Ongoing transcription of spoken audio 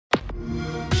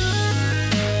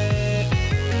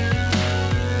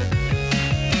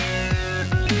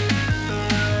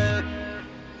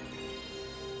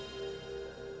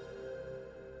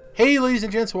Hey, ladies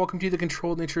and gents, welcome to the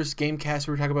Controlled Interest Gamecast,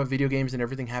 where we talk about video games and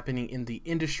everything happening in the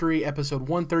industry. Episode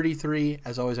 133.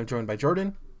 As always, I'm joined by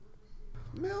Jordan.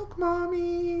 Milk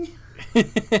Mommy.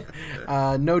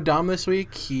 No Dom this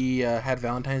week. He had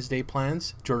Valentine's Day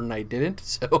plans. Jordan and I didn't,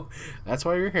 so that's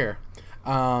why you're here.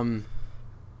 No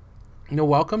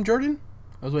welcome, Jordan?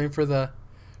 I was waiting for the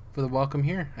welcome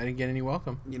here. I didn't get any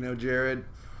welcome. You know, Jared,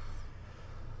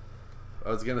 I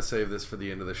was going to save this for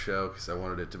the end of the show because I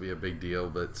wanted it to be a big deal,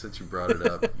 but since you brought it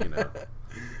up,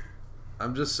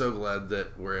 I'm just so glad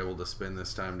that we're able to spend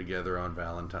this time together on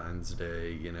Valentine's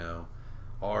Day.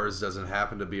 Ours doesn't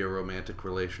happen to be a romantic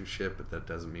relationship, but that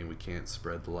doesn't mean we can't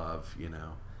spread love,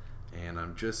 and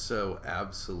I'm just so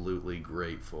absolutely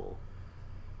grateful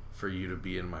for you to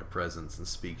be in my presence and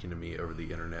speaking to me over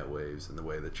the internet waves in the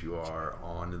way that you are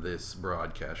on this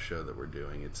broadcast show that we're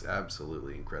doing. It's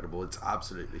absolutely incredible. It's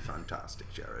absolutely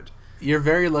fantastic, Jared. You're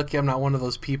very lucky I'm not one of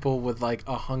those people with like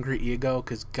a hungry ego,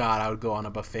 because God, I would go on a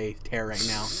buffet tear right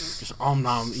now. Just I'm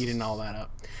eating all that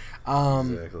up.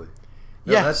 Exactly.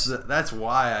 No, yes. That's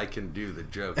why I can do the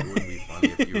joke. It wouldn't be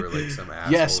funny if you were like some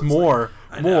asshole. Yes, more.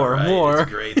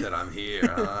 It's great that I'm here,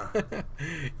 huh?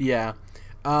 Yeah.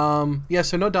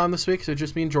 So no Dom this week, so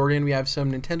just me and Jordan. We have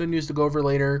some Nintendo news to go over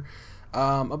later.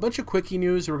 A bunch of quickie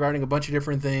news regarding a bunch of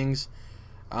different things.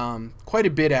 Quite a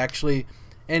bit, actually.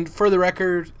 And for the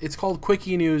record, it's called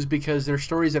quickie news because they're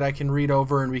stories that I can read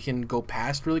over and we can go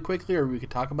past really quickly, or we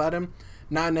could talk about them.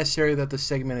 Not necessarily that the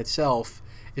segment itself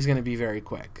is going to be very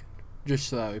quick. Just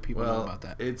so that way people know about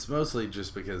that. It's mostly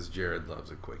just because Jared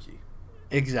loves a quickie.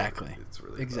 Exactly. It's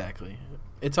really exactly. Fun.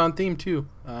 It's on theme too,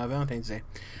 Valentine's Day.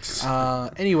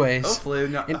 Anyways,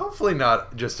 hopefully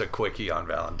not just a quickie on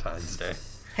Valentine's Day.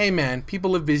 Hey man,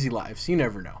 people live busy lives. You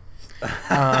never know.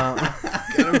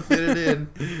 Gotta fit it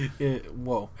in.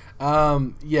 Whoa.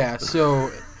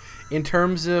 So in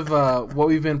terms of what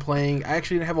we've been playing, I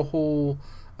actually didn't have a whole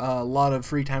lot of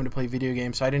free time to play video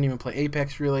games, so I didn't even play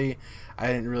Apex really. I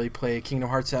didn't really play Kingdom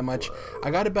Hearts that much. Whoa. I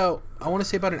got about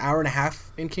an hour and a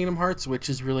half in Kingdom Hearts, which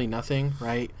is really nothing,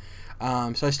 right?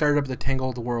 So I started up the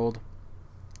Tangled World.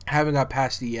 Haven't got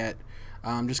past it yet,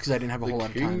 just because I didn't have a whole lot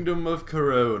of time. Kingdom of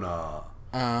Corona.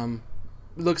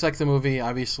 Looks like the movie,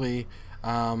 obviously.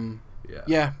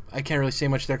 Yeah, I can't really say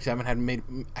much there because I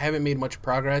haven't made much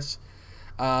progress.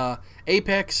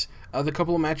 Apex, the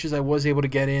couple of matches I was able to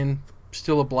get in,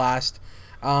 still a blast.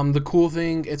 The cool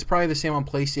thing, it's probably the same on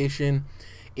PlayStation,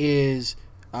 is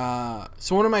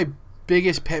so one of my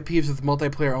biggest pet peeves with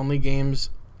multiplayer only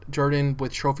games, Jordan,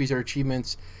 with trophies or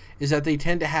achievements, is that they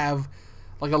tend to have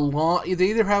they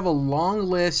either have a long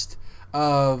list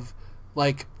of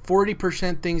like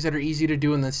 40% things that are easy to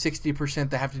do and then 60%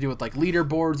 that have to do with like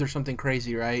leaderboards or something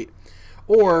crazy, right?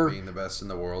 Or being the best in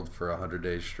the world for 100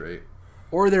 days straight.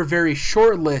 Or they're very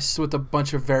short lists with a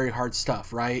bunch of very hard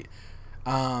stuff, right?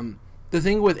 The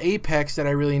thing with Apex that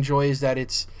I really enjoy is that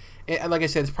like I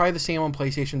said, it's probably the same on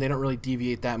PlayStation. They don't really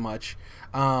deviate that much.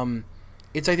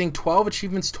 It's, I think, 12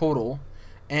 achievements total,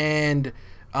 and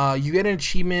you get an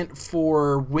achievement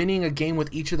for winning a game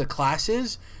with each of the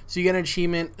classes. So you get an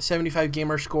achievement, 75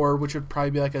 gamer score, which would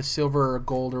probably be like a silver or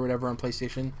gold or whatever on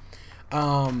PlayStation,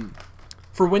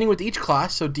 for winning with each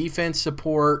class, so defense,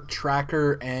 support,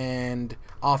 tracker, and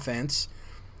offense.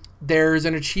 There's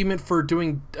an achievement for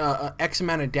doing X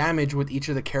amount of damage with each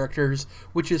of the characters,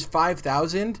 which is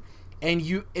 5,000.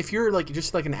 And if you're like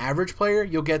just like an average player,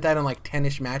 you'll get that in like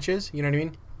 10-ish matches. You know what I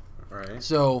mean? Right.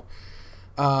 So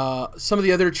some of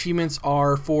the other achievements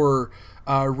are for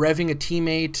revving a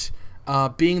teammate,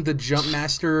 being the jump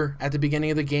master at the beginning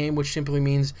of the game, which simply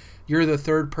means you're the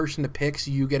third person to pick,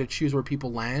 so you get to choose where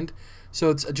people land.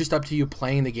 So it's just up to you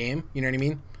playing the game. You know what I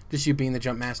mean? Just you being the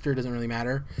jump master doesn't really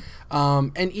matter.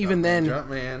 And even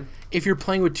then, if you're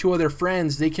playing with two other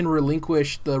friends, they can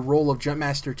relinquish the role of jump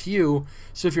master to you.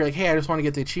 So if you're like, hey, I just want to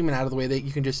get the achievement out of the way, that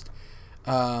you can just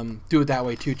do it that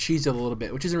way too, cheese it a little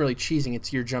bit, which isn't really cheesing.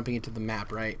 It's you're jumping into the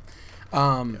map, right?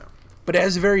 But it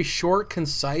has a very short,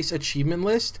 concise achievement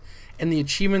list, and the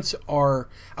achievements are,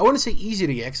 I wouldn't say easy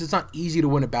to get, because it's not easy to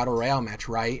win a battle royale match,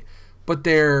 right? But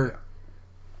they're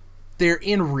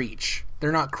in reach.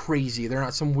 They're not crazy. They're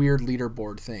not some weird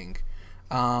leaderboard thing.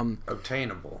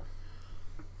 Obtainable.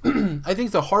 I think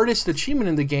the hardest achievement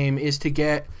in the game is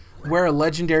to wear a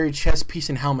legendary chest piece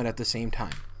and helmet at the same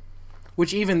time.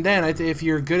 Which even then, if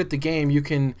you're good at the game, you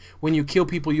can, when you kill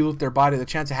people, you loot their body. The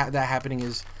chance of that happening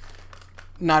is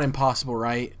not impossible,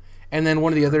 right? And then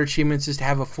one of the other achievements is to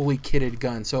have a fully kitted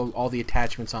gun, so all the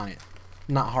attachments on it.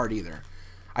 Not hard either.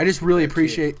 I just really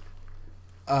appreciate.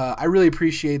 I really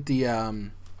appreciate the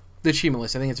The achievement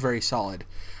list, I think it's very solid.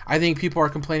 I think people are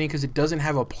complaining because it doesn't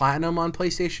have a platinum on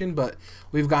PlayStation, but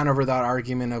we've gone over that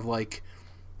argument of like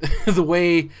the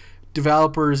way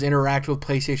developers interact with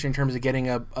PlayStation in terms of getting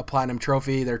a platinum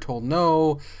trophy. They're told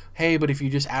no, hey, but if you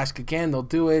just ask again, they'll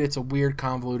do it. It's a weird,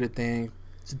 convoluted thing.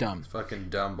 It's dumb. It's fucking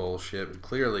dumb bullshit.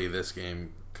 Clearly, this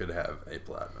game could have a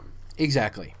platinum.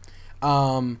 Exactly.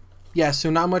 Yeah, so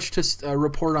not much to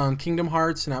report on Kingdom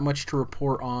Hearts, not much to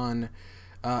report on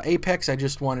Apex. I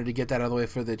just wanted to get that out of the way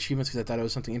for the achievements because I thought it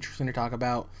was something interesting to talk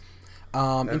about.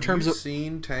 Have you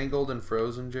seen Tangled and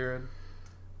Frozen, Jared?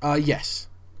 Yes.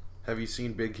 Have you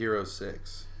seen Big Hero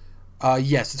 6?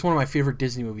 Yes, it's one of my favorite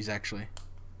Disney movies, actually.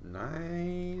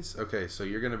 Nice. Okay, so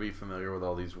you're going to be familiar with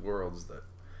all these worlds that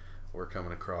we're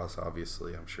coming across,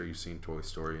 obviously. I'm sure you've seen Toy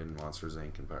Story and Monsters,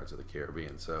 Inc. and Pirates of the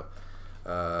Caribbean. So,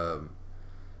 how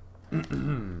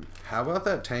about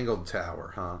that Tangled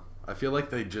Tower, huh? I feel like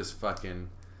they just fucking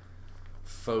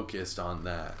focused on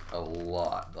that a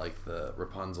lot. Like the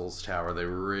Rapunzel's Tower, they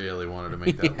really wanted to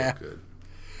make that look good.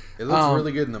 It looks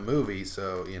really good in the movie,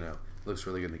 so, you know, it looks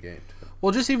really good in the game, too.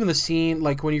 Well, just even the scene,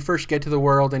 like when you first get to the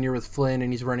world and you're with Flynn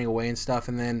and he's running away and stuff,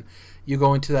 and then you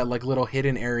go into that like little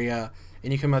hidden area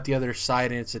and you come out the other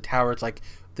side and it's a tower. It's like,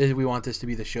 we want this to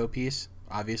be the showpiece,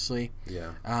 obviously.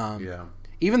 Yeah. Yeah.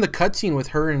 Even the cutscene with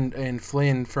her and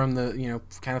Flynn from the, you know,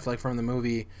 kind of like from the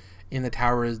movie in the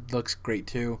tower looks great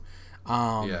too.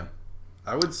 Yeah.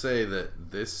 I would say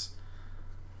that this,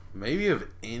 maybe of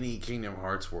any Kingdom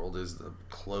Hearts world, is the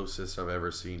closest I've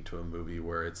ever seen to a movie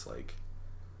where it's like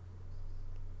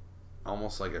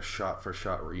almost like a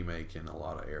shot-for-shot remake in a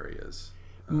lot of areas.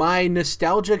 My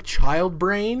nostalgic child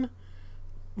brain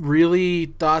really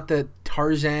thought that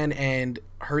Tarzan and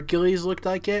Hercules looked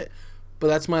like it, but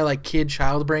that's my like kid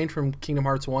child brain from Kingdom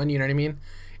Hearts 1, you know what I mean?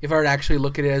 If I were to actually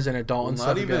look at it as an adult and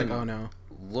stuff, I'd be like, oh no.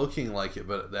 Looking like it,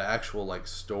 but the actual like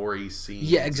story scene.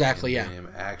 Yeah, exactly. Yeah, him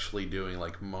actually doing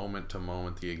like moment to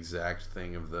moment the exact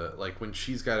thing of the, like when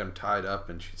she's got him tied up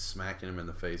and she's smacking him in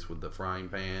the face with the frying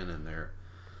pan, and they're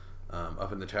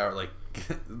up in the tower. Like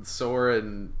Sora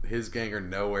and his gang are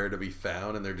nowhere to be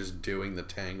found, and they're just doing the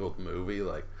Tangled movie.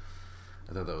 Like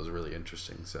I thought that was really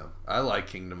interesting. So I like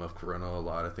Kingdom of Corona a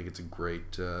lot. I think it's a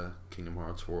great Kingdom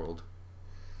Hearts world.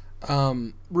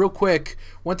 Real quick,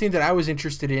 one thing that I was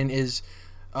interested in is.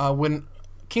 When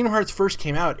Kingdom Hearts first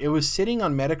came out, it was sitting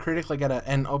on Metacritic like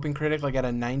and OpenCritic like at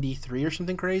a 93 or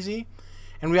something crazy,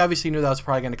 and we obviously knew that was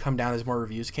probably going to come down as more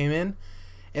reviews came in.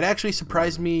 It actually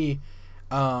surprised me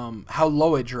how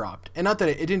low it dropped, and not that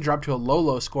it didn't drop to a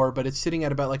low score, but it's sitting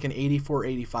at about like an 84,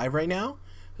 85 right now.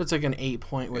 So it's like an 8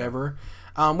 point whatever,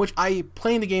 which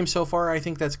playing the game so far, I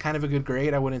think that's kind of a good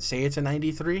grade. I wouldn't say it's a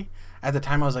 93. At the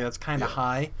time, I was like, that's kind of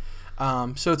high,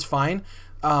 so it's fine.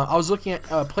 I was looking at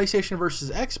PlayStation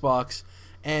versus Xbox,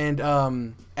 and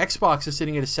Xbox is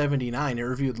sitting at a 79. It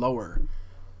reviewed lower,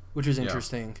 which is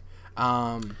interesting.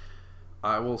 I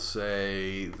will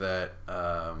say that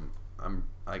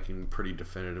I can pretty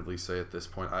definitively say at this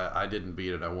point, I didn't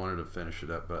beat it. I wanted to finish it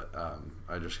up, but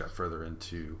I just got further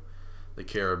into the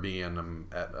Caribbean. I'm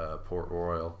at Port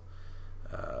Royal,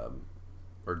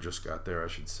 or just got there, I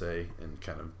should say, and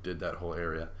kind of did that whole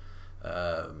area.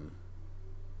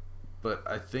 But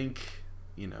I think,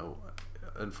 you know,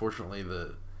 unfortunately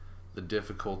the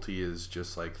difficulty is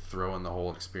just like throwing the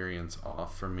whole experience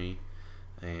off for me.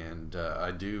 And I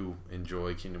do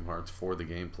enjoy Kingdom Hearts for the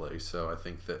gameplay. So I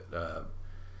think that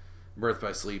Birth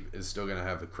by Sleep is still going to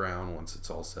have the crown once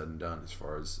it's all said and done as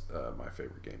far as my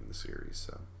favorite game in the series.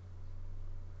 So.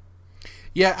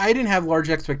 Yeah, I didn't have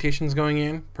large expectations going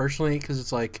in, personally, because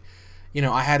it's like, you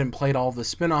know, I hadn't played all the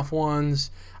spin-off ones.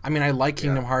 I mean, I like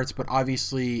Kingdom Hearts, but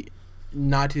obviously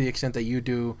not to the extent that you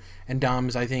do, and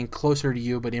Dom's, I think, closer to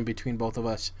you, but in between both of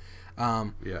us.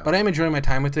 But I'm enjoying my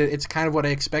time with it. It's kind of what I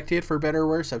expected, for better or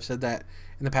worse. I've said that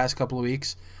in the past couple of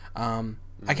weeks. I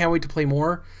can't wait to play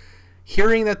more.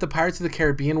 Hearing that the Pirates of the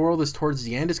Caribbean world is towards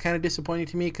the end is kind of disappointing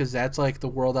to me, because that's like the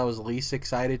world I was least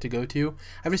excited to go to.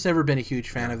 I've just never been a huge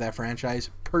fan of that franchise,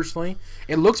 personally.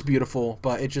 It looks beautiful,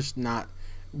 but it's just not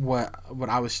what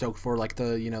I was stoked for, like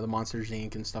the Monsters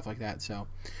Inc. and stuff like that. So,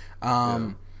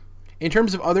 in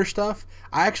terms of other stuff,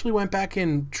 I actually went back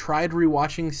and tried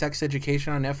rewatching Sex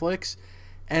Education on Netflix,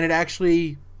 and it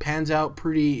actually pans out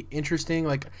pretty interesting.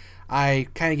 Like, I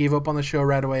kind of gave up on the show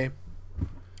right away,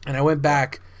 and I went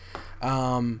back,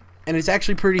 and it's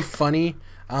actually pretty funny.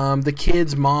 The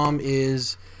kid's mom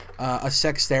is a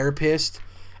sex therapist,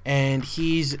 and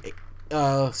he's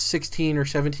 16 or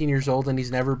 17 years old, and he's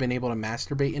never been able to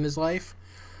masturbate in his life.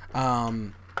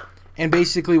 And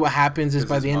basically what happens is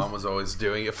by the end... His mom was always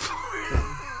doing it for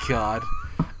him. God.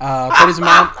 But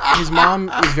his mom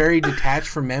is very detached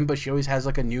from men, but she always has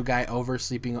like a new guy over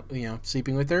sleeping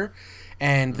with her.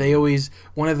 And they always,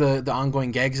 one of the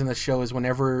ongoing gags in the show is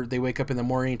whenever they wake up in the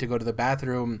morning to go to the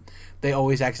bathroom, they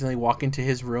always accidentally walk into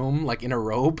his room like in a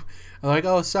robe. They're like,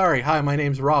 oh, sorry, hi, my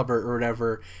name's Robert or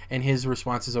whatever. And his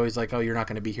response is always like, oh, you're not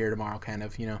going to be here tomorrow, kind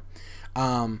of,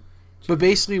 But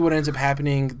basically what ends up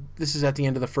happening, this is at the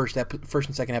end of the first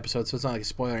and second episode, so it's not like a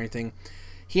spoiler or anything.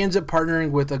 He ends up partnering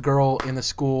with a girl in the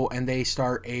school, and they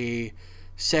start a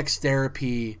sex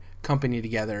therapy company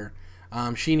together.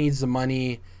 She needs the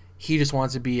money. He just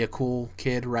wants to be a cool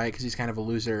kid, right, because he's kind of a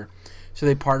loser. So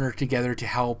they partner together to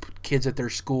help kids at their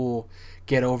school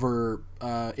get over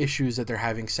issues that they're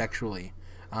having sexually.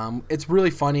 It's really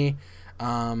funny.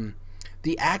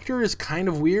 The actor is kind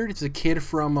of weird. It's a kid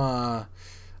from,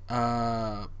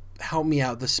 help me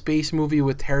out, the space movie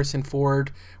with Harrison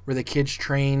Ford where the kids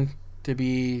train to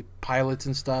be pilots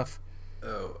and stuff.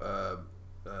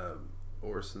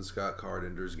 Orson Scott Card,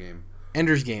 Ender's Game.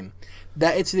 Ender's Game.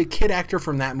 That it's the kid actor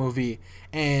from that movie,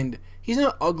 and he's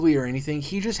not ugly or anything.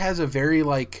 He just has a very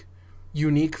like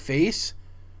unique face.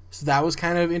 So that was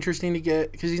kind of interesting to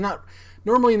get, because he's not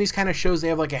normally in these kind of shows they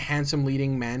have like a handsome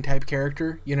leading man type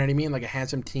character. You know what I mean? Like a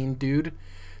handsome teen dude.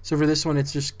 So for this one,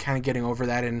 it's just kind of getting over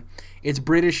that, and it's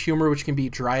British humor, which can be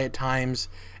dry at times,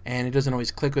 and it doesn't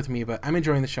always click with me. But I'm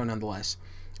enjoying the show nonetheless.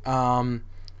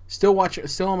 Still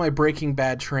on my Breaking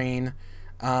Bad train.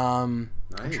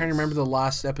 Nice. I'm trying to remember the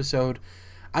last episode.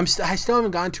 I still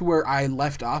haven't gotten to where I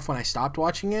left off when I stopped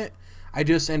watching it. I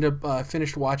just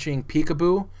finished watching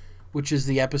Peekaboo, which is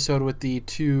the episode with the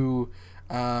two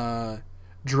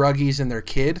druggies and their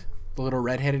kid, the little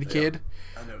redheaded kid.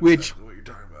 I know which exactly what you're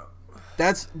talking about.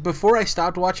 That's before I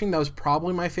stopped watching. That was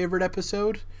probably my favorite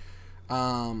episode.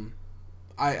 Up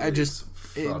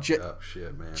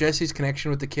shit, man. Jesse's connection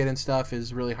with the kid and stuff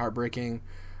is really heartbreaking.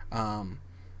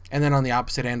 And then on the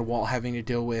opposite end, Walt having to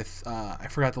deal with, I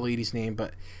forgot the lady's name,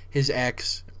 but his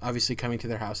ex obviously coming to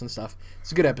their house and stuff.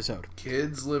 It's a good episode.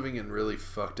 Kids living in really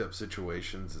fucked up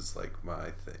situations is like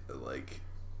my thing. Like,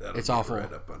 it's awful.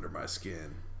 Right up under my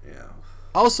skin. Yeah.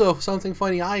 Also, something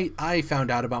funny I found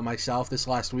out about myself this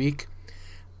last week.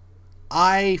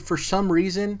 For some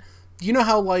reason, you know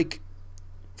how like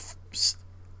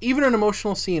even an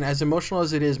emotional scene, as emotional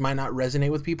as it is, might not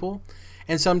resonate with people,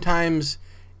 and sometimes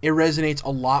it resonates a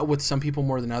lot with some people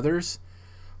more than others.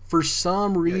 For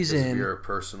some reason, your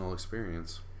personal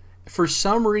experience. For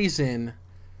some reason,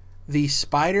 the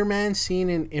Spider-Man scene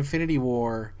in Infinity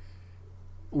War,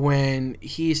 when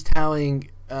he's telling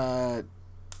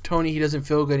Tony he doesn't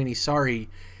feel good and he's sorry,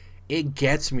 it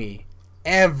gets me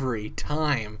every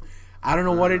time. I don't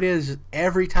know what it is.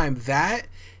 Every time that,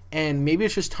 and maybe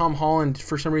it's just Tom Holland.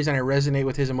 For some reason, I resonate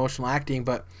with his emotional acting,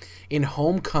 but in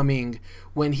Homecoming,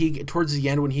 when towards the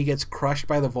end when he gets crushed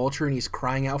by the Vulture and he's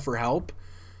crying out for help,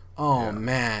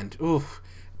 man, oof,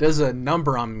 does a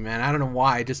number on me, man. I don't know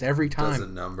why, just every time. Does a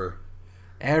number.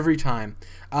 Every time.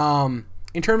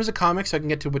 In terms of comics, I can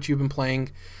get to what you've been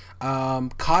playing.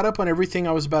 Caught up on everything.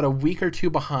 I was about a week or two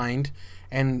behind,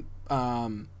 and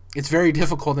it's very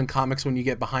difficult in comics when you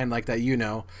get behind like that,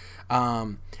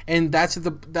 and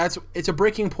it's a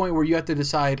breaking point where you have to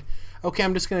decide, okay,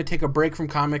 I'm just going to take a break from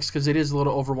comics because it is a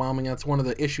little overwhelming. That's one of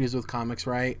the issues with comics,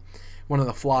 right? One of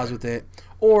the flaws with it.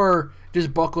 Or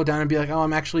just buckle down and be like, oh,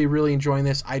 I'm actually really enjoying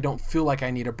this. I don't feel like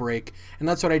I need a break. And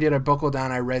that's what I did. I buckled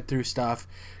down. I read through stuff,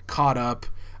 caught up.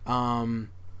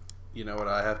 You know what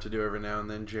I have to do every now and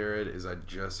then, Jared, is I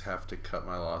just have to cut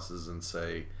my losses and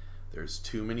say there's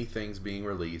too many things being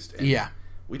released. And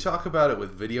we talk about it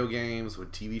with video games,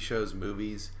 with TV shows,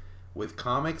 movies. With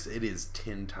comics, it is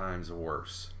 10 times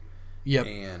worse. Yep.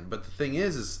 But the thing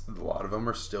is a lot of them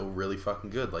are still really fucking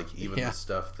good. Like, even the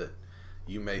stuff that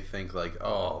you may think like,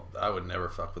 oh, I would never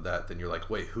fuck with that. Then you're like,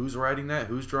 wait, who's writing that?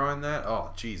 Who's drawing that?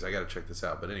 Oh, geez, I got to check this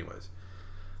out. But anyways,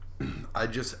 I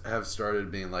just have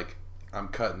started being like, I'm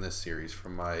cutting this series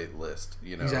from my list,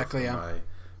 Exactly,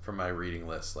 from my reading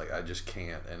list. Like, I just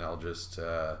can't, and I'll just.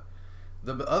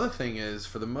 The other thing is,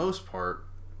 for the most part,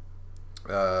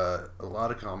 a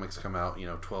lot of comics come out,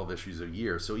 12 issues a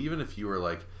year. So even if you were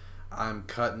like, I'm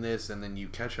cutting this, and then you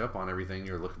catch up on everything,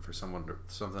 you're looking for something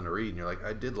to read, and you're like,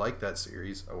 I did like that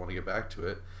series, I want to get back to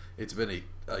it. It's been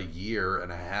a year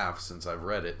and a half since I've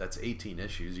read it. That's 18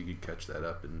 issues. You could catch that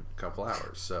up in a couple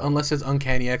hours. So unless it's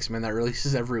Uncanny X-Men that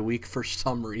releases every week for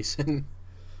some reason.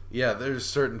 Yeah, there's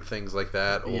certain things like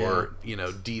that, or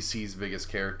DC's biggest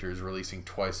characters releasing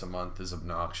twice a month is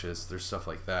obnoxious. There's stuff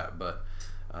like that, but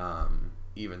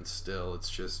even still, it's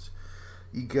just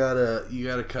you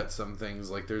gotta cut some things.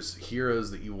 Like, there's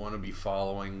heroes that you want to be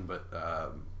following, but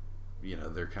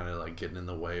they're kind of like getting in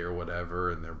the way or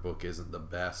whatever, and their book isn't the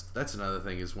best. That's another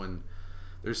thing, is when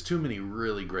there's too many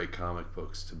really great comic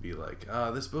books to be like,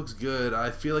 this book's good,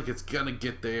 I feel like it's gonna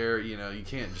get there. You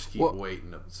can't just keep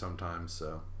waiting sometimes.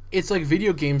 So it's like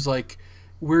video games. Like,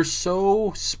 we're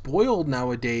so spoiled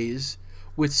nowadays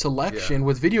with selection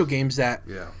with video games that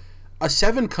a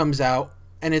 7 comes out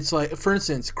and it's like, for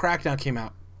instance, Crackdown came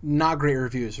out, not great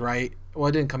reviews, right? Well,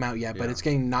 it didn't come out yet, but it's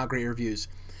getting not great reviews.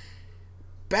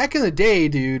 Back in the day,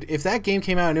 dude, if that game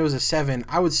came out and it was a 7,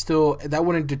 that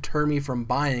wouldn't deter me from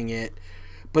buying it.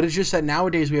 But it's just that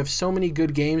nowadays we have so many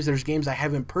good games. There's games I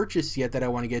haven't purchased yet that I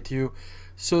want to get to.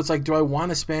 So it's like, do I want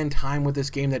to spend time with this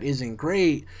game that isn't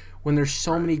great when there's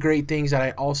so many great things that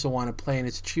I also want to play? And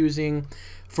it's choosing.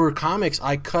 For comics,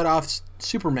 I cut off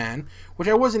Superman, which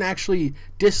I wasn't actually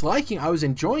disliking. I was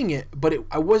enjoying it, but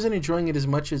I wasn't enjoying it as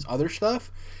much as other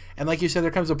stuff. And like you said,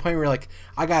 there comes a point where you're like,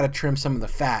 I got to trim some of the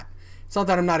fat. It's not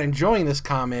that I'm not enjoying this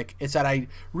comic. It's that I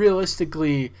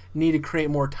realistically need to create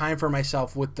more time for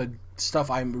myself with the stuff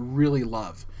I really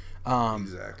love.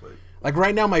 Exactly. Like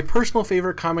right now, my personal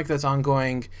favorite comic that's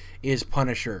ongoing is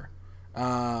Punisher.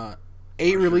 8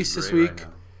 released this week. Right,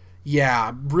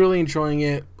 yeah, really enjoying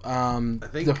it. I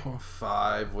think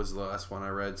 5 was the last one I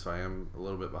read, so I am a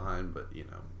little bit behind, but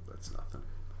that's nothing.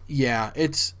 Yeah,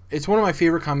 it's one of my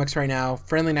favorite comics right now.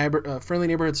 Friendly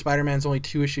Neighborhood Spider-Man's only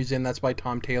 2 issues in. That's by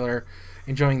Tom Taylor.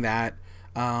 Enjoying that.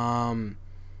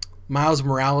 Miles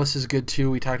Morales is good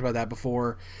too. We talked about that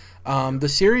before. The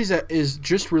series that is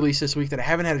just released this week that I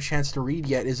haven't had a chance to read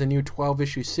yet is a new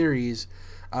 12-issue series,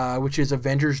 which is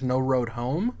Avengers No Road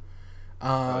Home,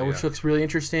 which looks really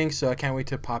interesting. So I can't wait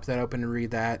to pop that open and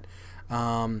read that.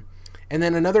 And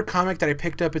then another comic that I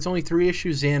picked up, it's only 3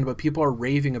 issues in, but people are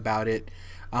raving about it,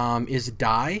 is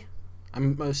Die.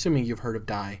 I'm assuming you've heard of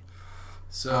Die.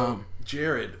 So,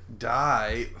 Jared,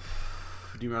 Die...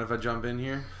 Do you mind if I jump in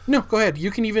here? No, go ahead.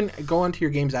 You can even go on to your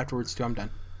games afterwards, too. I'm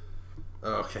done.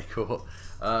 Okay, cool.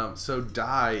 So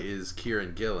Die is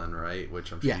Kieran Gillen, right?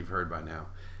 Which I'm sure you've heard by now.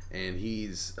 And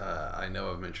he's, I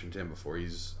know I've mentioned him before.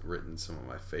 He's written some of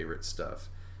my favorite stuff,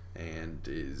 and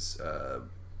is,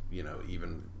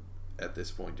 even at this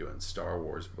point doing Star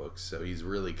Wars books. So he's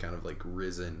really kind of like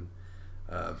risen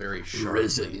very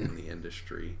sharply in the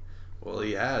industry. Well,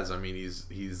 he has. I mean,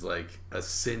 he's like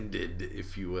ascended,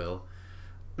 if you will.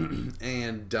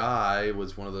 And Die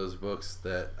was one of those books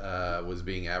that was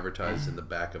being advertised in the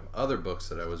back of other books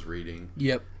that I was reading.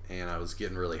 Yep. And I was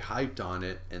getting really hyped on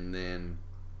it, and then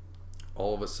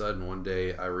all of a sudden one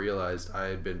day I realized I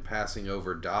had been passing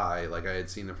over Die. Like, I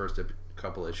had seen the first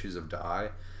couple issues of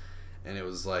Die, and it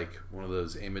was like one of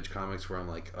those Image comics where I'm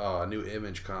like, oh, a new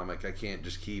Image comic. I can't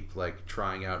just keep like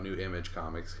trying out new Image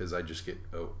comics because I just get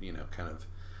kind of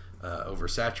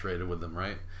oversaturated with them,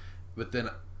 right? But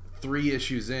then 3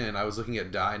 issues in, I was looking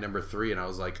at Die number 3, and I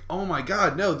was like, oh my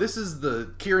god, no, this is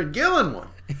the Kieran Gillen one.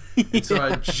 And so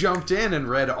I jumped in and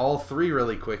read all 3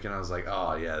 really quick, and I was like,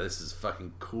 oh yeah, this is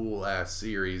fucking cool ass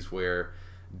series where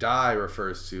Die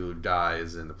refers to die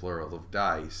as in the plural of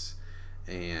dice,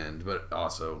 but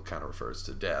also kind of refers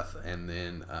to death. And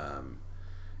then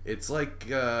it's like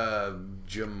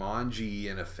Jumanji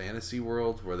in a fantasy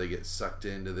world where they get sucked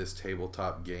into this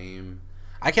tabletop game.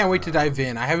 I can't wait to dive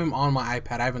in. I have him on my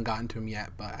iPad. I haven't gotten to him yet,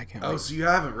 but I can't wait. Oh, so you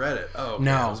haven't read it? Oh, okay.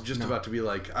 No. I was just about to be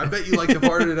like, I bet you like the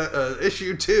part of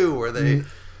issue 2 where they...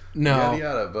 No. Yada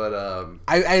yada, but...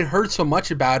 I had heard so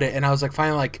much about it, and I was like,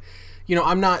 finally, like...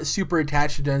 I'm not super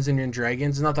attached to Dungeons and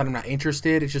Dragons. It's not that I'm not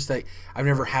interested. It's just that I've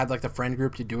never had, like, the friend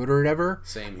group to do it or whatever.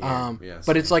 Same here.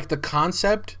 But it's like the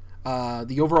concept...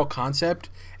 the overall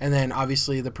concept, and then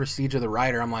obviously the prestige of the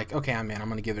writer. I'm like, okay, I'm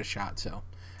going to give it a shot, so...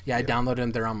 Yeah, I downloaded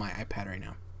them. They're on my iPad right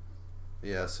now.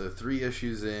 Yeah, so 3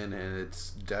 issues in, and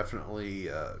it's definitely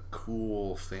a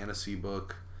cool fantasy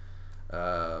book,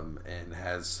 and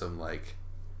has some, like...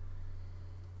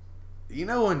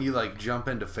 when you, like, jump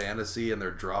into fantasy and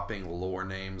they're dropping lore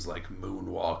names like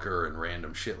Moonwalker and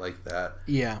random shit like that?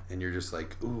 Yeah. And you're just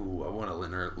like, ooh, I want to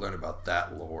learn about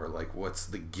that lore. Like, what's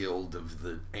the Guild of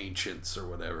the Ancients or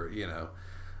whatever,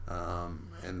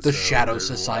 And the Shadow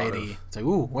Society. It's like,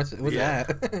 ooh, what's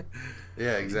that?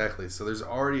 Yeah, exactly. So there's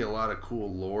already a lot of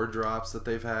cool lore drops that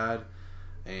they've had,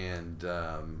 and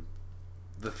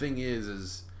the thing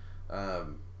is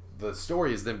the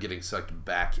story is them getting sucked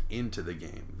back into the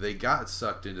game. They got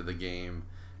sucked into the game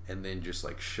and then just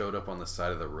like showed up on the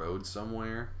side of the road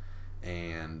somewhere,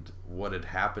 and what had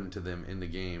happened to them in the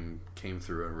game came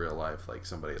through in real life, like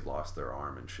somebody had lost their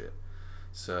arm and shit.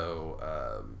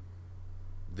 So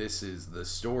this is the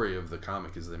story of the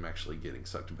comic, is them actually getting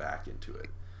sucked back into it.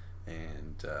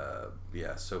 And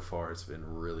so far it's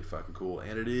been really fucking cool,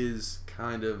 and it is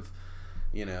kind of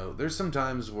There's some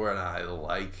times where I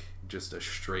like just a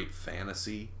straight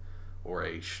fantasy or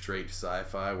a straight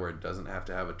sci-fi where it doesn't have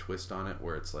to have a twist on it,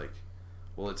 where it's like,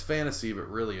 well, it's fantasy, but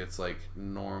really it's like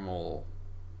normal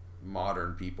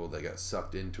modern people that got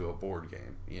sucked into a board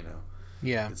game,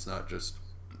 Yeah. It's not just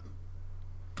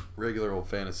regular old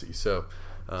fantasy. So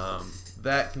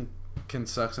that can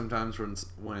suck sometimes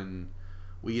when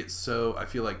we get so, I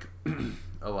feel like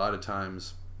a lot of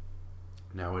times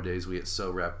nowadays we get so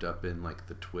wrapped up in like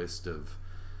the twist of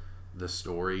the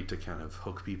story to kind of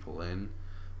hook people in,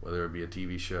 whether it be a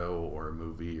TV show or a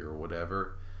movie or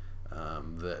whatever,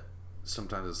 that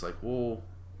sometimes it's like, well,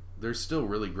 there's still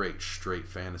really great straight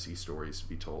fantasy stories to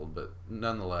be told, but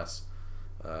nonetheless,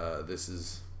 this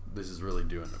is really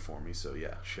doing it for me. So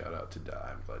yeah, shout out to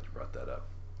Die. I'm glad you brought that up.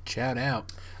 Shout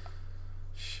out.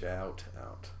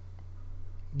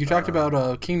 You talked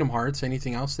about Kingdom Hearts.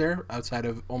 Anything else there outside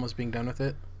of almost being done with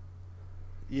it?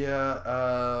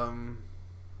 Yeah,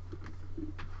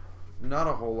 not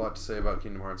a whole lot to say about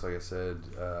Kingdom Hearts. Like I said,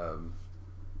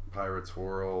 Pirates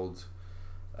World.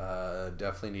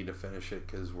 Definitely need to finish it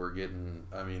because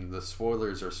the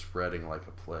spoilers are spreading like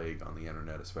a plague on the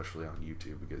internet, especially on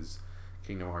YouTube, because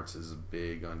Kingdom Hearts is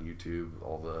big on YouTube.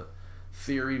 All the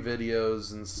theory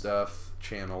videos and stuff,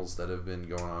 channels that have been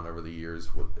going on over the years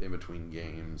in between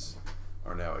games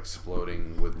are now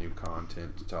exploding with new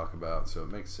content to talk about, so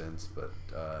it makes sense, but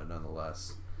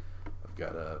nonetheless, I've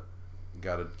got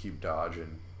to keep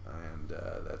dodging, and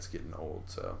that's getting old,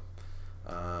 so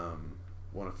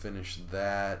want to finish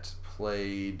that.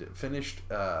 Finished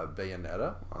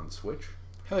Bayonetta on Switch.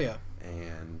 Hell yeah.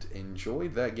 And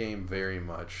enjoyed that game very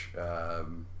much.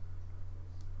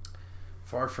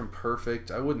 Far from perfect.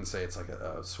 I wouldn't say it's like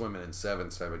a swimming in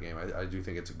sevens type of game. I do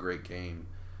think it's a great game.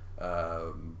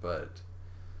 But,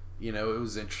 it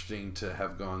was interesting to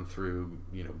have gone through,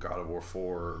 God of War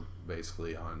 4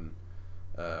 basically on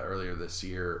earlier this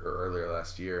year or earlier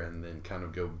last year, and then kind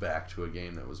of go back to a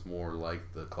game that was more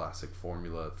like the classic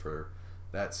formula for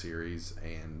that series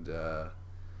and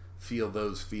feel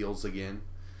those feels again.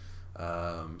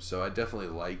 So I definitely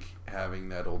like having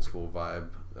that old school vibe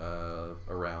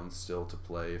around still to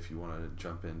play if you want to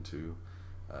jump into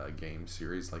a game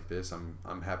series like this.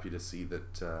 I'm happy to see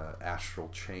that Astral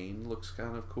Chain looks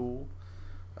kind of cool.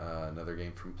 Another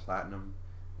game from Platinum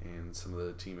and some of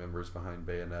the team members behind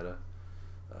Bayonetta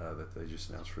that they just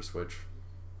announced for Switch.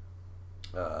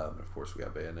 Of course, we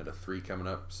got Bayonetta 3 coming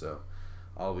up, so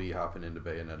I'll be hopping into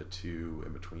Bayonetta 2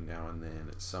 in between now and then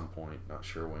at some point. Not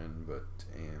sure when, but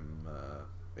am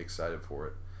excited for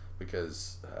it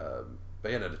because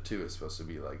Bayonetta 2 is supposed to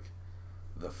be like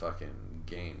the fucking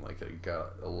game. Like, it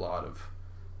got a lot of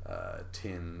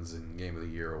tins and Game of the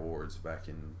Year awards back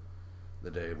in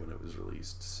the day when it was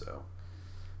released. So,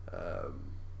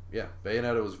 yeah,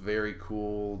 Bayonetta was very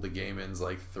cool. The game ends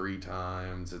like 3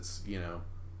 times. It's,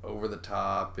 over the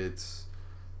top. It's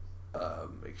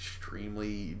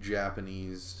extremely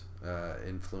Japanese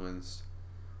influenced,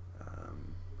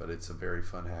 but it's a very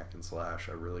fun hack and slash.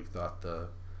 I really thought the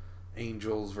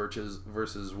angels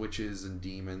versus witches and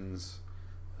demons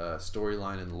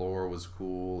storyline and lore was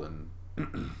cool, and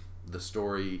the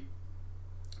story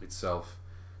itself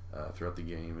throughout the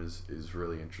game is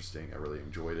really interesting. I really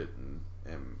enjoyed it and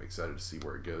am excited to see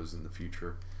where it goes in the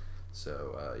future.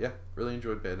 So yeah, really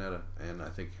enjoyed Bayonetta, and I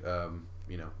think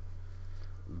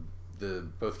the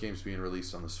both games being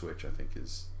released on the Switch, I think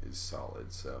is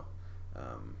solid. So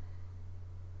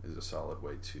is a solid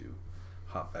way to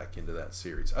hop back into that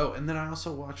series. Oh, and then I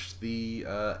also watched the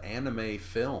anime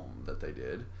film that they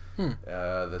did.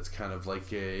 That's kind of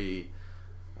like a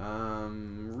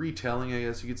retelling, I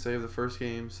guess you could say, of the first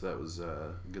game. So that was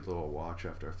a good little watch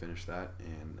after I finished that,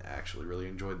 and actually really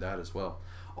enjoyed that as well.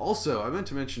 Also, I meant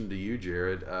to mention to you,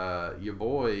 Jared, your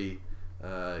boy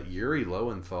Yuri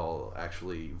Lowenthal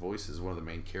actually voices one of the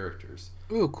main characters.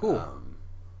 Ooh, cool.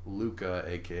 Luca,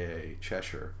 aka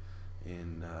Cheshire,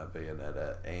 in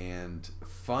Bayonetta. And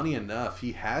funny enough,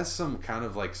 he has some kind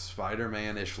of like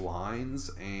Spider-Man-ish lines,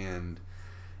 and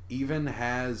even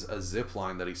has a zip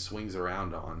line that he swings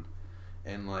around on.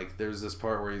 And like, there's this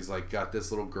part where he's like got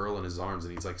this little girl in his arms,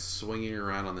 and he's like swinging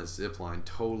around on this zip line,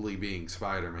 totally being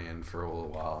Spider-Man for a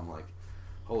little while. I'm like,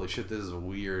 holy shit, this is a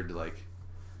weird like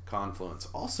confluence.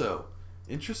 Also,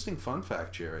 interesting fun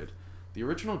fact, Jared, the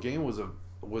original game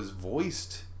was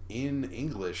voiced in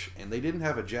English, and they didn't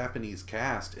have a Japanese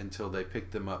cast until they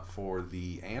picked them up for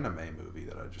the anime movie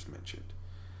that I just mentioned.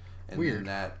 And weird.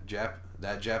 Then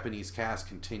that Japanese cast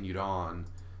continued on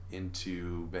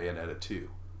into Bayonetta 2.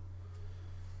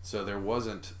 So it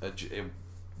wasn't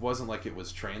like it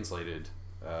was translated.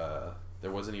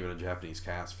 There wasn't even a Japanese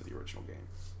cast for the original game.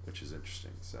 which is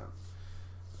interesting. So,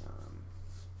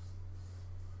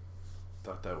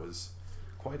 thought that was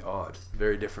quite odd.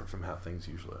 Very different from how things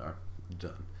usually are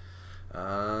done.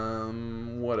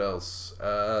 What else?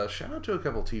 Shout out to a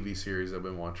couple TV series I've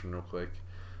been watching real quick.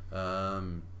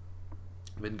 I've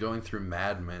been going through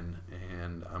Mad Men,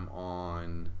 and I'm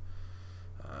on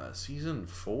season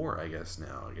 4, I guess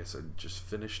now. I guess I just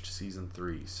finished season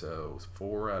 3, so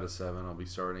 4 out of 7 I'll be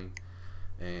starting,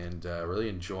 and really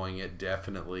enjoying it.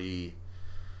 Definitely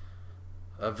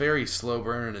a very slow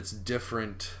burn, and it's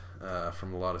different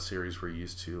from a lot of series we're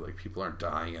used to. Like, people aren't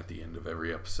dying at the end of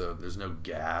every episode. There's no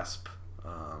gasp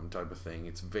type of thing.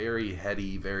 It's very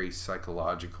heady, very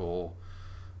psychological.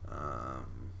 A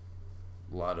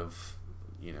lot of,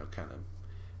 kind of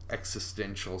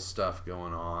existential stuff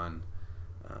going on.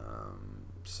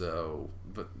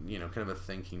 But kind of a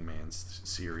thinking man's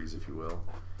series, if you will.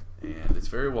 And it's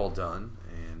very well done,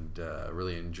 and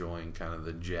really enjoying kind of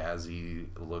the jazzy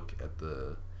look at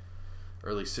the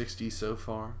early 60s so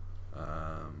far.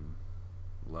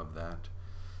 Love that.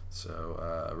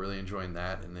 So really enjoying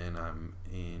that. And then I'm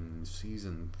in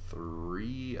season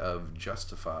 3 of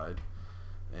Justified,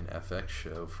 an FX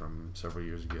show from several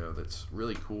years ago that's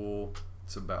really cool.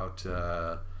 It's about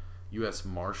U.S.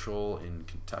 Marshal in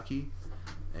Kentucky,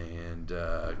 and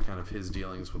kind of his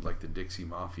dealings with like the Dixie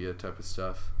Mafia type of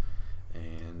stuff.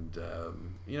 And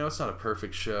it's not a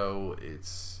perfect show.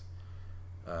 It's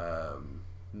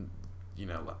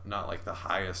not like the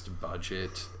highest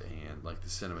budget, and like the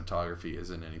cinematography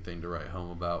isn't anything to write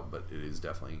home about, but it is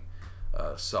definitely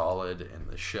solid, and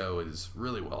the show is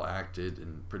really well acted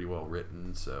and pretty well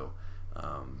written, so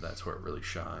that's where it really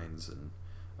shines. And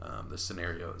the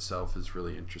scenario itself is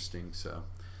really interesting, so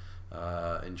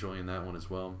enjoying that one as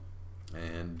well.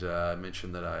 And I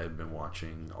mentioned that I had been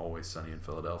watching Always Sunny in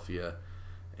Philadelphia,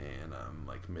 and I'm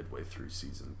like midway through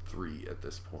season 3 at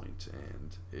this point,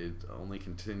 and it only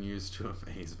continues to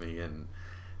amaze me and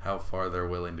how far they're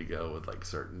willing to go with like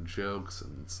certain jokes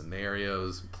and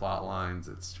scenarios and plot lines.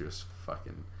 It's just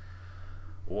fucking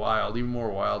wild, even more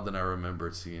wild than I remember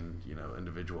seeing,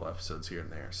 individual episodes here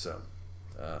and there. So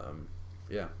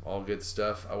yeah, all good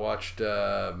stuff. I watched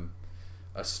A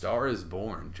Star Is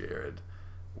Born. Jared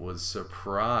was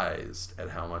surprised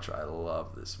at how much I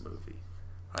love this movie.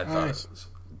 I thought it was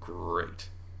great.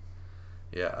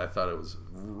 Yeah, I thought it was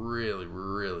really,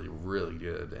 really, really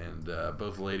good. And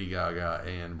both Lady Gaga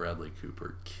and Bradley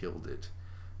Cooper killed it.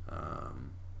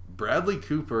 Bradley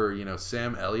Cooper,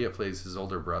 Sam Elliott plays his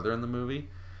older brother in the movie.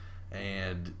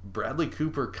 And Bradley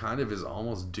Cooper kind of is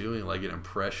almost doing like an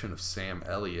impression of Sam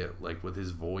Elliott, like with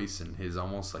his voice and his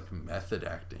almost like method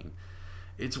acting.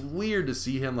 It's weird to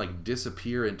see him like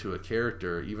disappear into a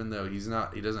character, even though he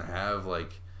doesn't have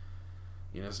like,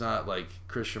 it's not like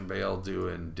Christian Bale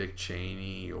doing Dick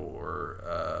Cheney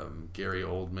or Gary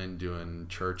Oldman doing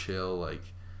Churchill.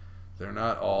 Like, they're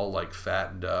not all like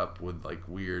fattened up with like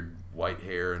weird white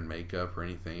hair and makeup or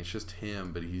anything. It's just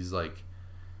him, but he's like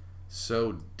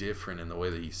so different in the way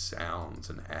that he sounds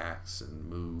and acts and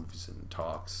moves and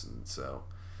talks. And so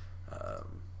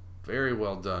very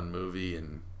well done movie.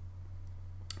 And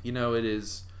it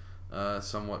is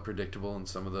somewhat predictable in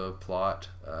some of the plot,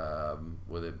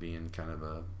 with it being kind of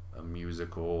a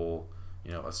musical.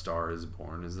 A Star Is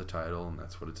Born is the title, and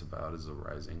that's what it's about, is a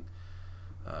rising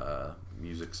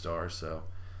music star. So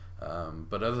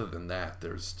but other than that,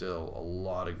 there's still a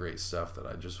lot of great stuff that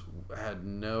I just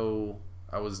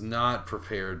I was not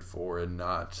prepared for, and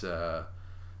not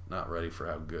ready for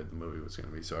how good the movie was going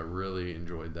to be. So I really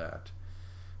enjoyed that.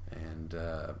 And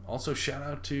also shout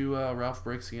out to Ralph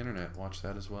Breaks the Internet. Watch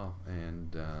that as well.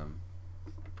 And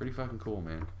pretty fucking cool,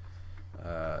 man.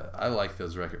 I like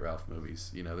those Wreck-It Ralph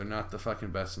movies. They're not the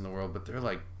fucking best in the world, but they're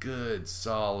like good,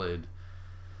 solid,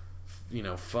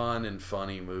 fun and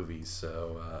funny movies.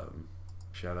 So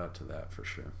shout out to that for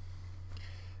sure.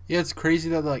 Yeah, it's crazy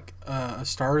that like A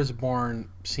Star Is Born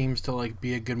seems to like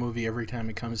be a good movie every time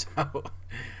it comes out.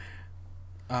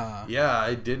 Yeah,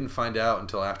 I didn't find out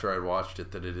until after I'd watched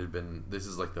it that it had been. This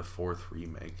is like the 4th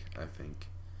remake, I think.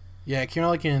 Yeah, it came out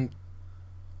like in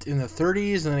the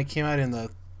 30s, and then it came out in the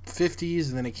 50s,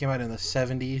 and then it came out in the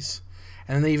 70s,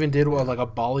 and then they even did like a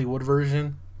Bollywood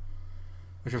version,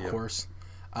 which of course.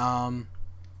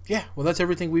 Yeah, well, that's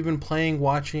everything we've been playing,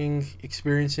 watching,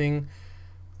 experiencing.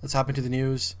 Let's hop into the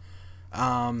news.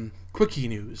 Quickie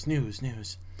news.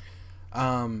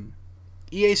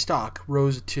 EA stock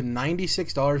rose to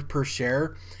 $96 per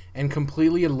share and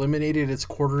completely eliminated its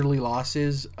quarterly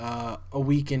losses a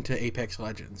week into Apex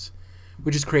Legends,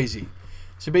 which is crazy.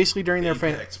 So basically, during their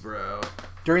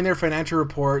financial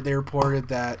report, they reported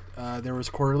that there was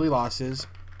quarterly losses,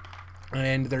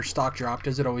 and their stock dropped,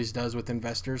 as it always does with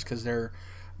investors because they're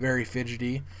very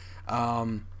fidgety.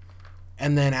 And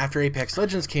then after Apex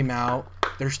Legends came out,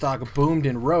 their stock boomed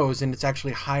and rose, and it's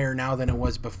actually higher now than it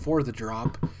was before the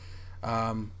drop,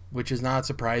 which is not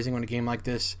surprising when a game like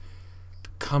this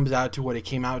comes out to what it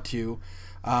came out to.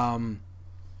 On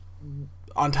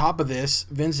top of this,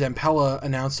 Vince Zampella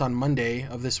announced on Monday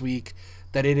of this week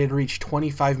that it had reached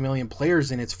 25 million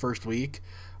players in its first week,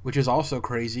 which is also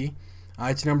crazy.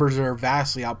 Its numbers are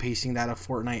vastly outpacing that of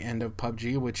Fortnite and of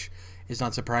PUBG, which is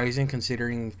not surprising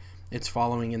considering it's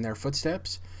following in their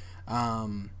footsteps.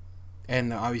 And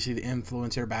obviously the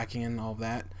influencer backing and all of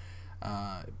that.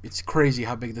 It's crazy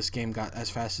how big this game got as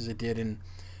fast as it did. And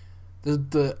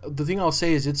the thing I'll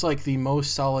say is it's like the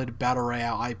most solid battle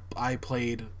royale I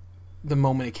played the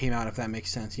moment it came out, if that makes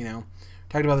sense.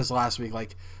 Talked about this last week.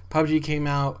 Like, PUBG came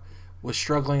out, was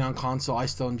struggling on console. I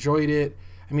still enjoyed it.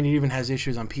 I mean, it even has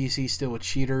issues on PC still with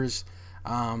cheaters.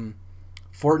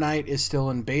 Fortnite is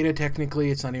still in beta technically.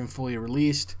 It's not even fully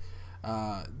released.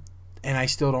 And I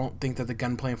still don't think that the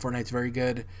gunplay in Fortnite's very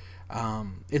good.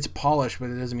 It's polished,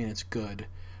 but it doesn't mean it's good.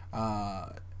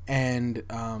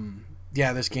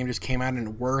 This game just came out and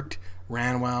it worked,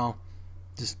 ran well,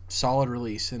 just solid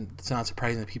release, and it's not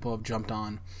surprising that people have jumped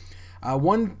on.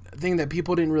 One thing that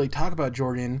people didn't really talk about,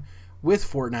 Jordan, with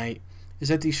Fortnite is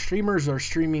that these streamers are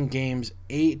streaming games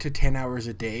 8 to 10 hours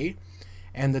a day,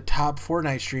 and the top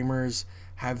Fortnite streamers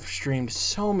have streamed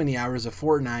so many hours of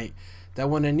Fortnite that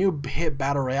when a new hit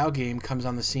Battle Royale game comes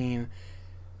on the scene,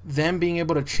 them being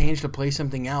able to change to play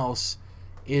something else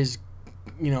is,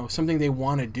 something they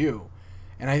want to do.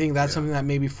 And I think that's something that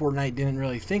maybe Fortnite didn't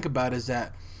really think about, is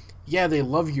that, they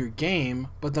love your game,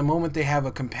 but the moment they have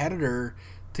a competitor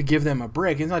to give them a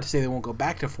break, it's not to say they won't go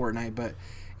back to Fortnite, but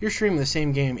you're streaming the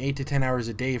same game 8 to 10 hours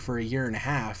a day for a year and a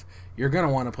half, you're going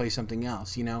to want to play something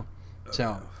else,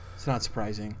 So, it's not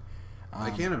surprising. I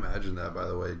can't imagine that, by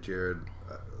the way, Jared.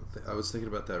 I was thinking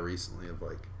about that recently of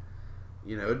like,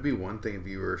 it'd be one thing if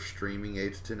you were streaming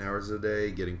 8 to 10 hours a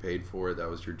day, getting paid for it, that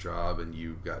was your job, and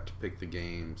you got to pick the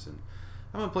games, and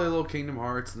I'm going to play a little Kingdom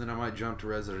Hearts, and then I might jump to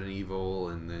Resident Evil,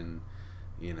 and then,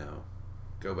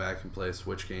 go back and play a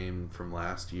Switch game from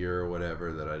last year or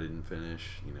whatever that I didn't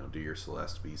finish, do your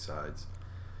Celeste B-sides.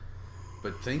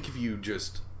 But think if you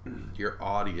just, your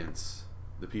audience,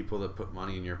 the people that put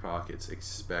money in your pockets,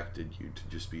 expected you to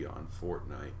just be on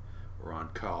Fortnite or on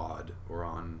COD or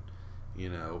on,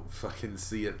 fucking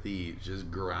Sea of Thieves, just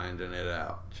grinding it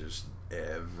out, just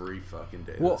every fucking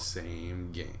day, the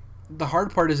same game. The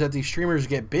hard part is that these streamers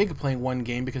get big playing one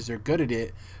game because they're good at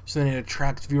it, so then it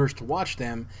attracts viewers to watch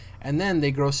them, and then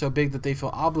they grow so big that they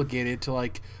feel obligated to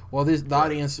the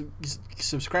audience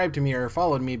subscribed to me or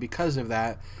followed me because of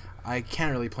that. I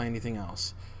can't really play anything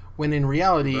else. When in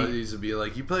reality, buddies would be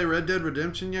like, "You play Red Dead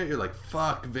Redemption yet?" You're like,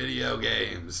 "Fuck video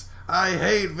games. I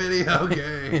hate video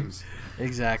games."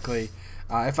 Exactly.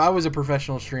 If I was a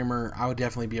professional streamer, I would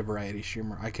definitely be a variety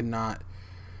streamer. I could not,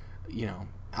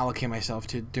 allocate myself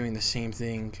to doing the same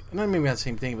thing. Not maybe not the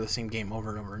same thing, but the same game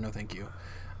over and over. No, thank you.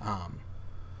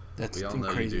 That's we all know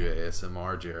crazy. You do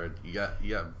ASMR, Jared. You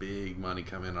got big money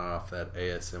coming off that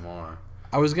ASMR.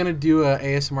 I was gonna do a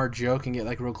ASMR joke and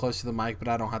get real close to the mic, but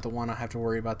I don't have to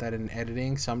worry about that in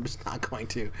editing, so I'm just not going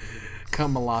to cut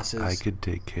my losses. I could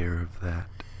take care of that.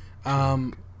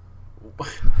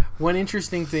 One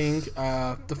interesting thing,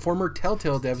 the former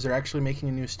Telltale devs are actually making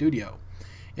a new studio.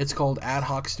 It's called Ad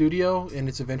Hoc Studio, and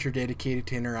it's a venture dedicated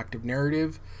to interactive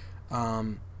narrative.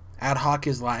 Ad hoc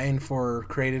is Latin for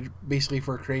creating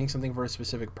something for a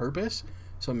specific purpose,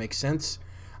 so it makes sense.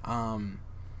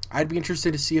 I'd be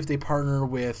interested to see if they partner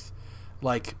with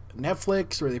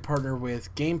Netflix, or they partner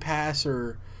with Game Pass,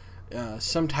 or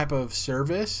some type of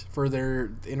service for their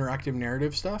interactive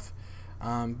narrative stuff.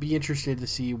 Be interested to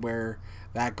see where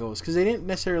that goes, because they didn't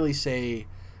necessarily say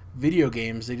video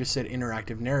games, they just said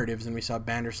interactive narratives, and we saw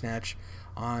Bandersnatch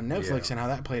on Netflix and how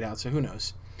that played out, so who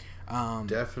knows.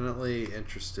 Definitely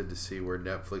interested to see where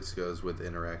Netflix goes with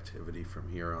interactivity from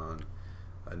here on.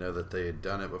 I know that they had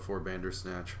done it before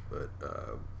Bandersnatch, but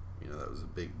that was a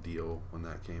big deal when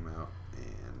that came out,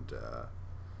 and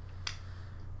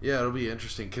it'll be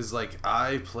interesting because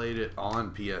I played it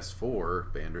on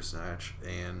PS4, Bandersnatch,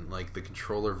 and the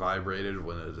controller vibrated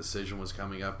when a decision was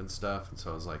coming up and stuff, and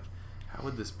so I was like, how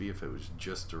would this be if it was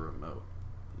just a remote?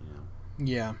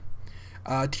 Yeah.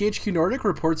 THQ Nordic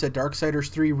reports that Darksiders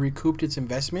 3 recouped its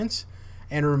investments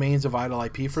and remains a vital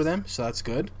IP for them, so that's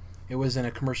good. It wasn't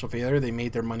a commercial failure. They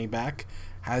made their money back.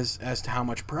 As to how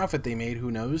much profit they made,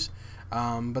 who knows?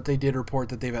 But they did report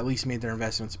that they've at least made their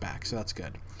investments back, so that's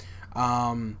good.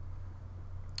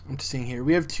 I'm just seeing here.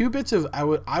 We have two bits of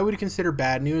I would consider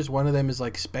bad news. One of them is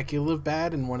like speculative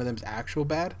bad, and one of them is actual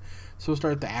bad. So we'll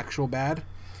start with the actual bad.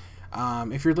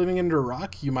 If you're living under a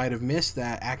rock, you might have missed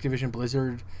that Activision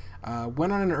Blizzard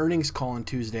went on an earnings call on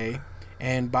Tuesday,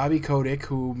 and Bobby Kotick,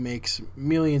 who makes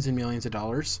millions and millions of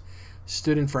dollars,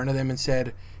 stood in front of them and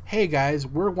said, "Hey guys,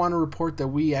 we want to report that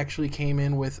we actually came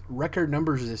in with record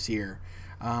numbers this year,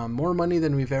 more money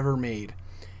than we've ever made."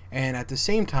 And at the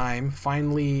same time,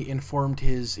 finally informed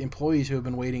his employees who have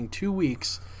been waiting 2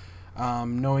 weeks,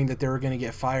 knowing that they were going to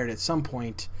get fired at some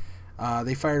point.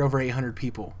 They fired over 800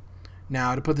 people.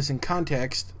 Now, to put this in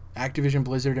context, Activision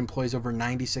Blizzard employs over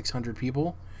 9,600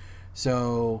 people.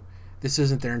 So this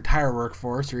isn't their entire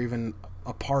workforce or even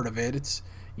a part of it. It's,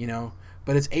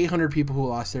 but it's 800 people who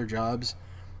lost their jobs.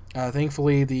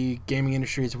 Thankfully, the gaming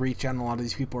industry has reached out, and a lot of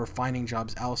these people are finding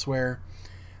jobs elsewhere.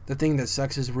 The thing that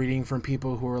sucks is reading from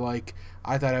people who are like,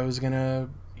 I thought I was going to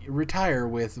retire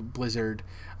with Blizzard.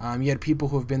 You had people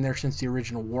who have been there since the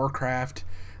original Warcraft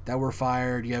that were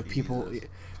fired. You have people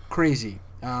crazy.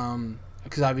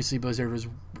 Because obviously Blizzard was,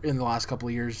 in the last couple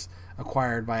of years,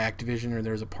 acquired by Activision, or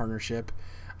there's a partnership.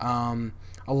 A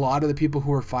lot of the people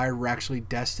who were fired were actually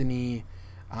Destiny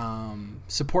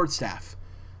support staff.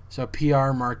 So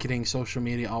PR, marketing, social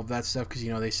media, all of that stuff, because,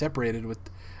 they separated with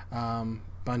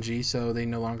Bungie, so they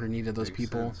no longer needed those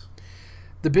people. Sense.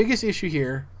 The biggest issue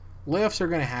here, layoffs are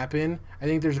going to happen. I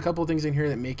think there's a couple of things in here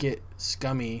that make it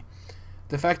scummy.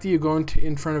 The fact that you go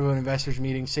in front of an investors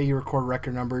meeting, say you record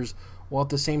record numbers, while at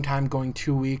the same time going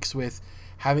 2 weeks with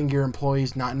having your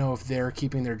employees not know if they're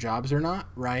keeping their jobs or not,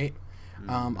 right?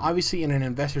 Obviously, in an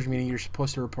investors meeting, you're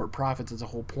supposed to report profits. That's the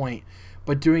whole point.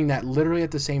 But doing that literally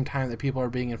at the same time that people are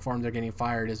being informed they're getting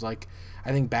fired is, I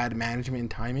think, bad management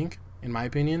and timing, in my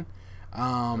opinion.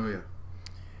 And,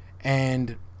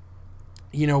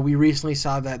 we recently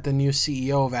saw that the new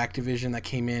CEO of Activision that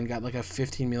came in got a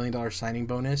 $15 million signing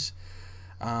bonus.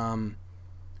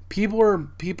 People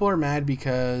are mad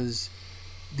because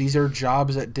these are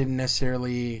jobs that didn't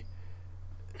necessarily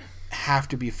have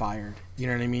to be fired. You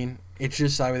know what I mean? It's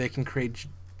just that way they can create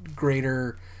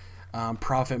greater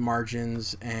profit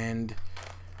margins, and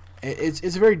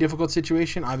it's a very difficult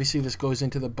situation. Obviously, this goes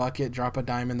into the bucket, drop a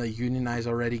dime in the unionized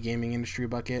already gaming industry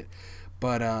bucket,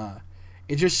 but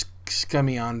it's just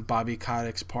scummy on Bobby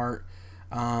Kotick's part.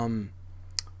 The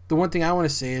one thing I want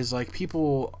to say is,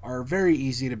 people are very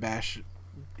easy to bash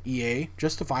EA,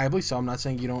 justifiably so. I'm not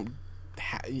saying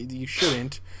you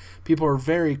shouldn't. People are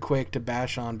very quick to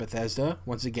bash on Bethesda.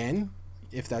 Once again,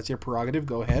 if that's your prerogative,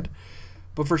 go ahead.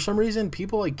 But for some reason,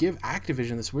 people give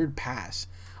Activision this weird pass.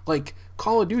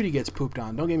 Call of Duty gets pooped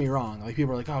on. Don't get me wrong.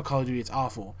 People are like, "Oh, Call of Duty, it's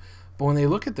awful." But when they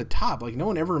look at the top, no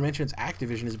one ever mentions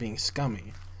Activision as being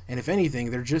scummy. And if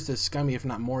anything, they're just as scummy, if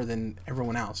not more, than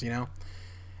everyone else. It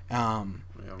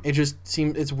just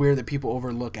seems it's weird that people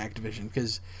overlook Activision,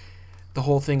 because the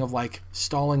whole thing of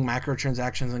stalling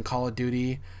microtransactions in Call of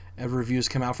Duty, reviews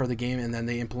come out for the game and then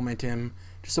they implement them,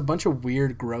 just a bunch of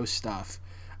weird, gross stuff.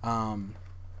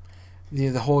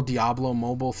 The whole Diablo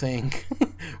mobile thing.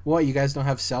 What, you guys don't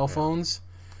have cell phones?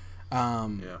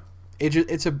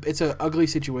 It's a ugly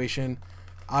situation.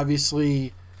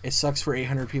 Obviously, it sucks for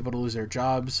 800 people to lose their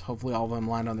jobs. Hopefully, all of them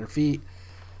land on their feet.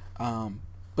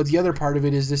 But the other part of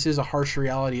it is, this is a harsh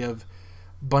reality of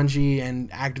Bungie and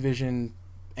Activision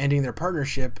ending their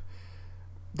partnership.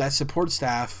 That support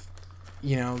staff,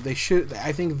 they should.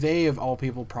 I think they, of all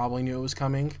people, probably knew it was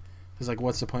coming. Because,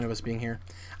 what's the point of us being here?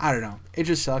 I don't know. It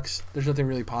just sucks. There's nothing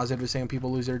really positive to say when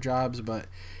people lose their jobs, but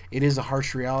it is a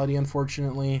harsh reality,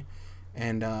 unfortunately.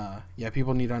 And,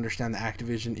 people need to understand that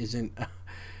Activision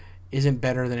isn't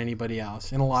better than anybody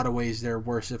else. In a lot of ways, they're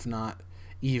worse, if not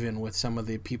even, with some of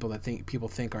the people that people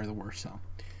think are the worst. So,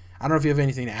 I don't know if you have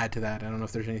anything to add to that. I don't know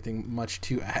if there's anything much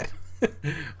to add.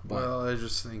 Well, I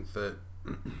just think that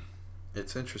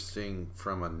it's interesting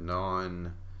from a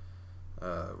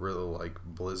really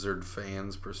Blizzard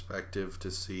fans perspective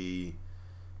to see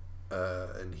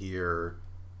and hear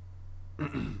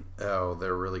how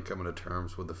they're really coming to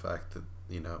terms with the fact that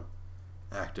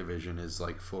Activision is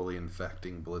fully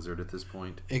infecting Blizzard at this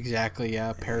point. Exactly,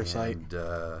 yeah, parasite.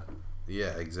 And,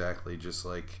 yeah, exactly. Just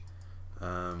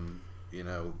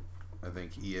I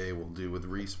think EA will do with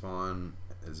Respawn,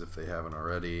 as if they haven't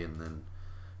already, and then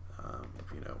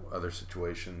other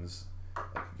situations.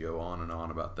 I could go on and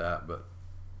on about that, but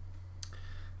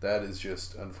that is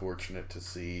just unfortunate to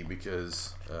see,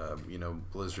 because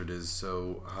Blizzard is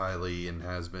so highly and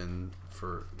has been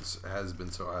so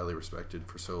highly respected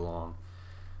for so long.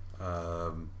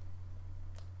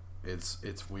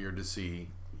 It's weird to see,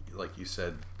 like you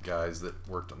said, guys that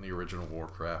worked on the original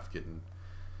Warcraft getting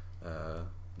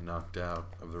knocked out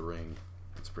of the ring.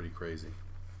 It's pretty crazy.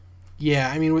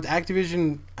 Yeah, I mean, with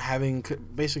Activision having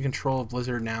basic control of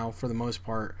Blizzard now for the most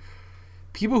part,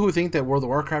 people who think that World of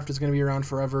Warcraft is going to be around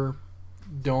forever,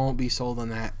 don't be sold on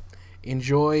that.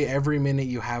 Enjoy every minute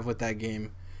you have with that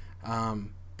game,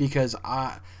 because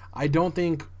I don't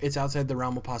think it's outside the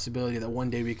realm of possibility that one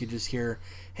day we could just hear,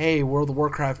 hey, World of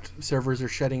Warcraft servers are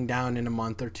shutting down in a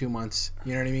month or 2 months.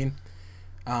 You know what I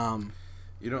mean?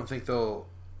 You don't think they'll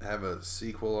have a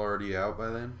sequel already out by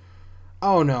then?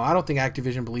 Oh, no. I don't think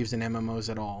Activision believes in MMOs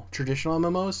at all. Traditional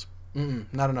MMOs?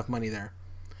 Not enough money there.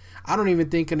 I don't even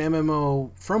think an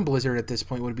MMO from Blizzard at this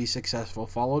point would be successful.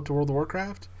 Follow-up to World of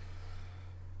Warcraft?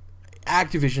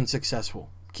 Activision successful.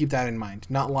 Keep that in mind.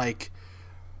 Not like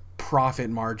profit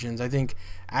margins. I think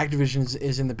Activision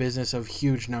is in the business of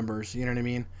huge numbers. You know what I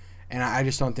mean? And I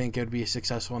just don't think it would be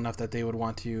successful enough that they would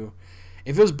want to.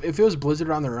 If it was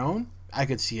Blizzard on their own, I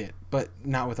could see it, but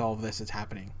not with all of this that's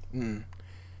happening.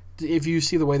 If you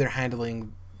see the way they're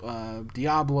handling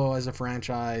Diablo as a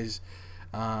franchise,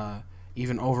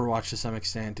 even Overwatch to some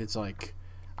extent, it's like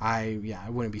I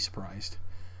wouldn't be surprised.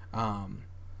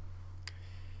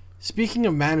 Speaking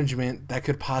of management that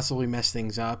could possibly mess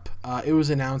things up, it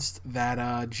was announced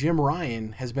that Jim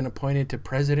Ryan has been appointed to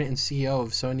President and CEO of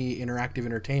Sony Interactive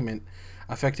Entertainment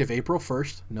effective April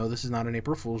 1st. No, this is not an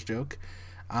April Fool's joke.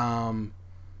 And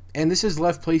this has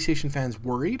left PlayStation fans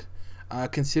worried,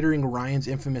 considering Ryan's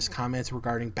infamous comments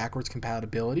regarding backwards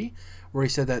compatibility, where he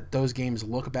said that those games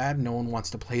look bad, no one wants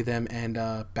to play them, and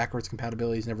backwards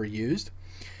compatibility is never used.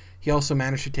 He also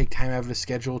managed to take time out of his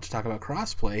schedule to talk about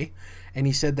crossplay, and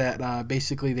he said that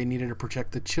basically they needed to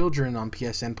protect the children on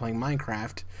PSN playing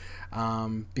Minecraft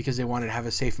because they wanted to have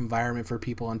a safe environment for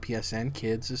people on PSN,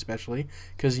 kids especially,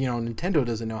 because Nintendo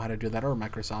doesn't know how to do that, or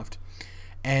Microsoft.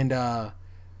 And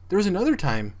there was another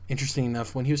time, interesting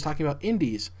enough, when he was talking about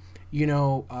indies.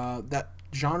 That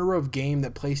genre of game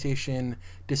that PlayStation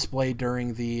displayed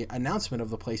during the announcement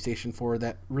of the PlayStation 4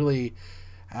 that really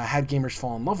had gamers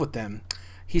fall in love with them.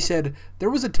 He said, there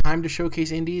was a time to showcase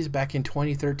indies back in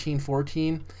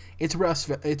 2013-14.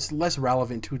 It's less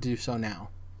relevant to do so now.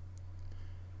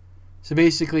 So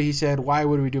basically, he said, why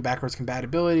would we do backwards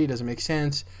compatibility? It doesn't make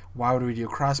sense. Why would we do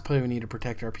crossplay? We need to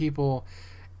protect our people.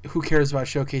 Who cares about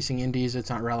showcasing indies? It's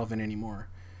not relevant anymore.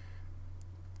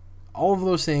 All of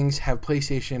those things have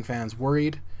PlayStation fans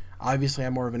worried. Obviously,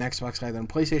 I'm more of an Xbox guy than a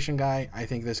PlayStation guy. I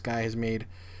think this guy has made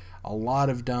a lot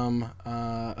of dumb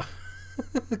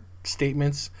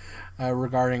statements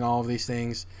regarding all of these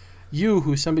things.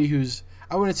 You, somebody who's,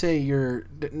 I wouldn't say you're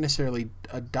necessarily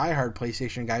a diehard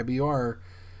PlayStation guy, but you are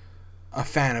a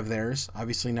fan of theirs.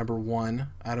 Obviously, number one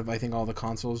out of, I think, all the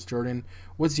consoles. Jordan,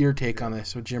 what's your take on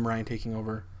this with Jim Ryan taking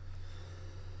over?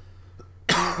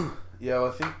 Yeah, well,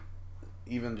 I think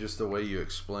even just the way you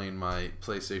explain my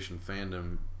PlayStation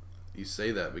fandom, you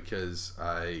say that because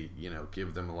I,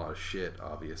 give them a lot of shit,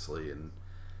 obviously,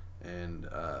 and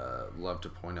love to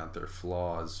point out their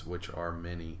flaws, which are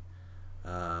many.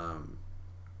 And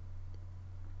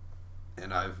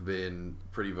I've been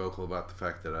pretty vocal about the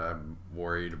fact that I'm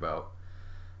worried about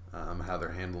how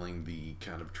they're handling the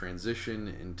kind of transition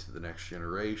into the next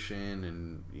generation,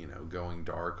 and going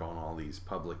dark on all these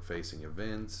public-facing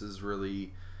events is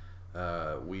really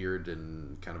weird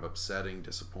and kind of upsetting,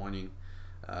 disappointing.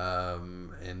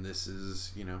 And this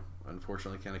is,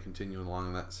 unfortunately kind of continuing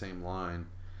along that same line.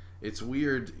 It's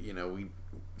weird, we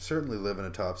certainly live in a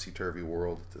topsy-turvy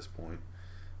world at this point.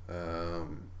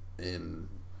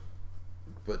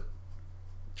 But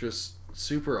just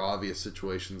super obvious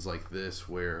situations like this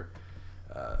where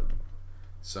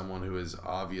someone who is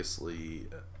obviously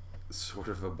sort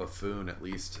of a buffoon, at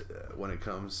least when it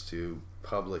comes to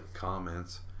public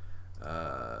comments,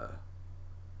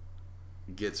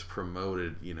 gets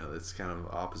promoted. It's kind of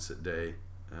opposite day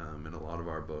in a lot of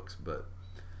our books, but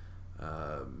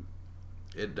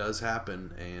it does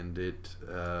happen, and it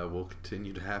will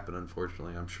continue to happen,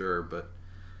 unfortunately, I'm sure. But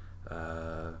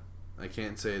I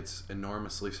can't say it's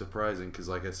enormously surprising because,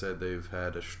 like I said, they've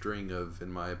had a string of,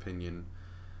 in my opinion,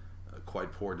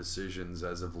 quite poor decisions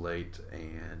as of late,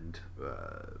 and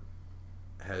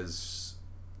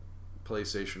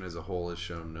PlayStation as a whole has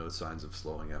shown no signs of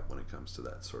slowing up when it comes to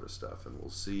that sort of stuff. And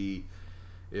we'll see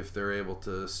if they're able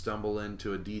to stumble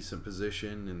into a decent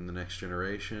position in the next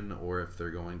generation, or if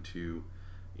they're going to,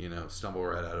 stumble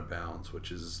right out of bounds,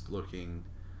 which is looking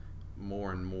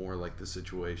more and more like the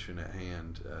situation at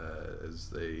hand as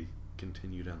they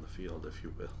continue down the field, if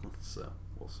you will. So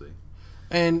we'll see.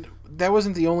 And that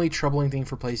wasn't the only troubling thing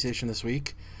for PlayStation this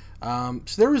week. So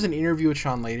there was an interview with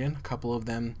Sean Layden, a couple of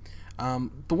them,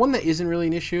 The one that isn't really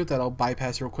an issue that I'll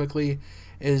bypass real quickly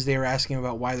is they were asking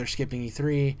about why they're skipping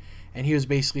E3, and he was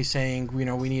basically saying, we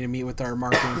need to meet with our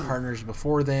marketing partners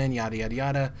before then, yada, yada,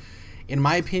 yada. In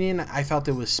my opinion, I felt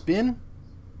it was spin.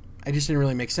 It just didn't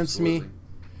really make sense to me.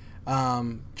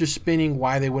 Just spinning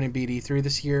why they wouldn't be at E3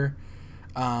 this year.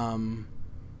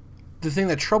 The thing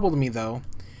that troubled me, though,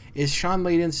 is Sean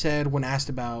Layden said when asked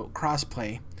about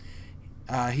crossplay,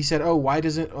 he said, why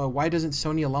doesn't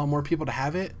Sony allow more people to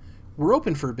have it? We're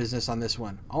open for business on this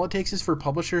one. All it takes is for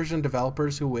publishers and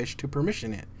developers who wish to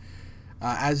permission it.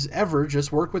 As ever,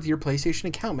 just work with your PlayStation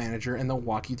account manager and they'll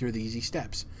walk you through the easy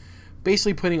steps.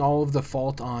 Basically putting all of the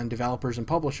fault on developers and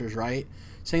publishers, right?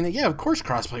 Saying that, yeah, of course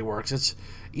crossplay works. It's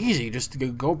easy. Just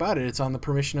to go about it. It's on the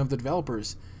permission of the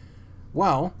developers.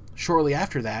 Well, shortly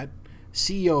after that,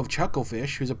 CEO of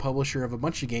Chucklefish, who's a publisher of a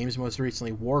bunch of games, most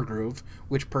recently Wargroove,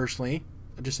 which personally,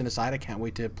 just an aside, I can't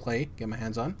wait to play, get my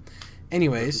hands on.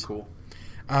 Anyways, cool.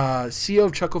 CEO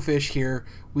of Chucklefish here,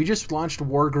 we just launched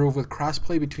Wargroove with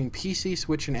crossplay between PC,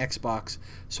 Switch, and Xbox,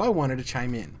 so I wanted to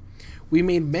chime in. We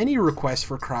made many requests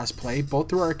for crossplay, both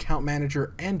through our account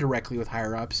manager and directly with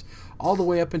higher-ups, all the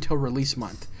way up until release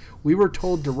month. We were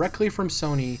told directly from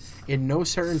Sony, in no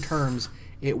certain terms,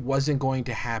 it wasn't going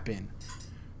to happen.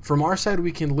 From our side,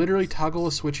 we can literally toggle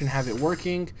a switch and have it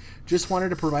working. Just wanted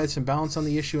to provide some balance on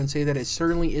the issue and say that it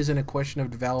certainly isn't a question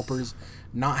of developers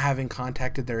not having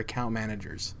contacted their account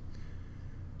managers.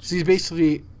 So he's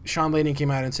basically, Sean Layden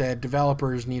came out and said,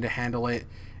 developers need to handle it.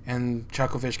 And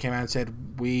Chucklefish came out and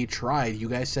said, we tried. You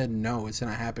guys said no, it's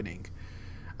not happening.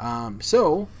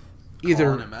 So, either...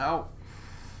 Calling him out.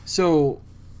 So,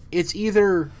 it's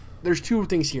either... There's two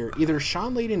things here. Either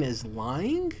Sean Layden is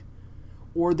lying,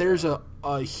 or there's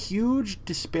a huge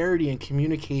disparity in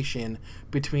communication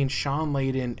between Sean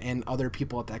Layden and other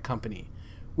people at that company,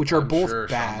 which are both sure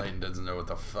bad. Sean Layden doesn't know what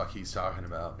the fuck he's talking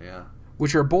about, yeah.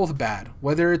 Which are both bad,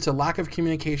 whether it's a lack of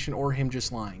communication or him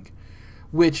just lying.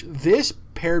 Which this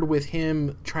paired with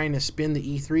him trying to spin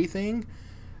the E3 thing,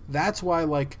 that's why,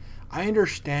 like, I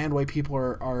understand why people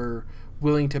are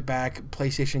willing to back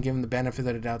PlayStation, given the benefit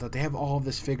of the doubt that they have all of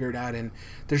this figured out and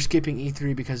they're skipping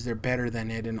E3 because they're better than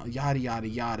it and yada, yada,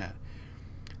 yada.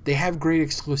 They have great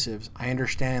exclusives. I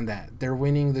understand that. They're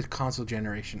winning the console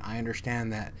generation. I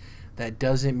understand that. That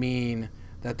doesn't mean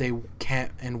that they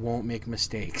can't and won't make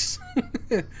mistakes.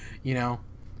 You know?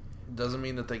 Doesn't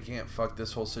mean that they can't fuck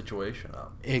this whole situation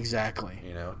up. Exactly.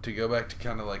 You know, to go back to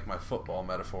kind of like my football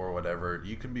metaphor or whatever,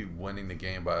 you can be winning the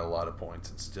game by a lot of points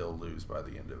and still lose by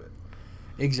the end of it.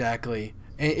 Exactly.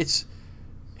 And it's,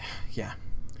 yeah.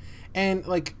 And,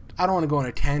 like, I don't want to go on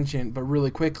a tangent, but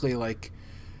really quickly, like,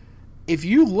 if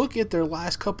you look at their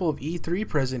last couple of E3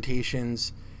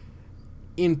 presentations,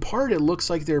 in part it looks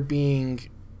like they're being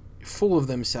full of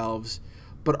themselves,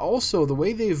 but also the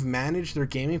way they've managed their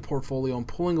gaming portfolio and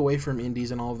pulling away from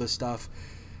indies and all of this stuff,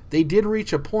 they did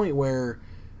reach a point where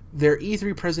their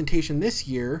E3 presentation this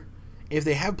year, if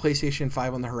they have PlayStation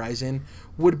 5 on the horizon,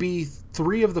 would be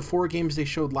 3 of the 4 games they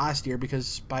showed last year because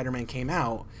Spider-Man came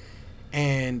out.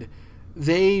 And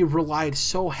they relied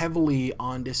so heavily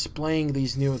on displaying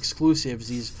these new exclusives,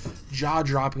 these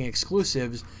jaw-dropping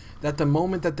exclusives, that the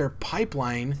moment that their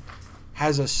pipeline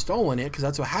has a stall in it, because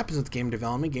that's what happens with game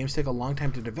development, games take a long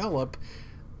time to develop,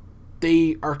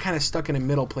 they are kind of stuck in a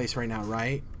middle place right now,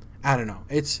 right? I don't know.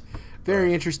 It's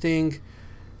very interesting.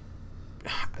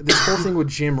 This whole thing with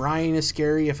Jim Ryan is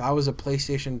scary. If I was a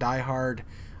PlayStation diehard,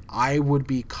 I would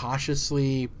be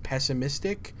cautiously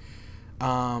pessimistic.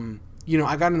 You know,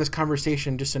 I got in this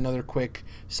conversation, just another quick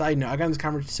side note, I got in this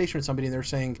conversation with somebody and they're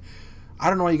saying, I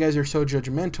don't know why you guys are so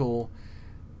judgmental.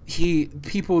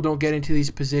 People don't get into these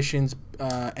positions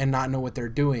and not know what they're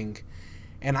doing.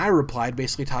 And I replied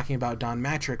basically talking about Don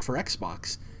Matrick for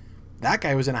Xbox. That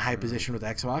guy was in a high position with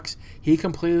Xbox. He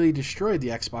completely destroyed the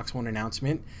Xbox One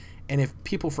announcement. And if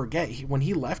people forget, when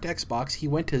he left Xbox, he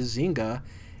went to Zynga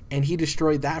and he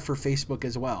destroyed that for Facebook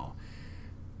as well.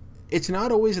 It's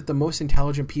not always that the most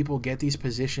intelligent people get these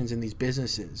positions in these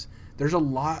businesses. There's a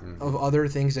lot of other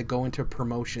things that go into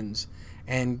promotions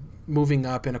and moving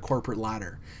up in a corporate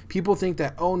ladder. People think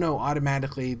that, oh no,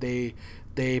 automatically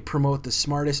they promote the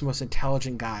smartest, most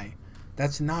intelligent guy.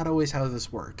 That's not always how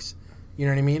this works. You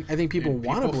know what I mean? I think people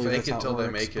want to believe that's how it works.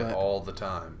 People fake it until they make it all the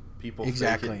time. People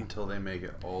exactly. fake it until they make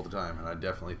it all the time. And I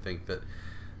definitely think that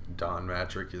Don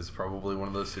Matrick is probably one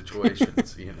of those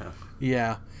situations, you know?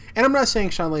 Yeah. And I'm not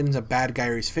saying Sean Layden's a bad guy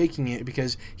or he's faking it,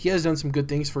 because he has done some good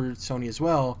things for Sony as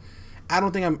well. I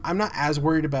don't think I'm not as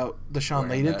worried about the Sean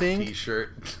Layden thing.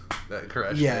 T-shirt, that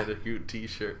Crash yeah. Bandicoot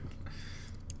T-shirt.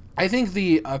 I think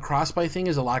the cross-buy thing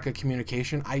is a lack of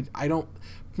communication. I don't,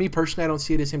 me personally, I don't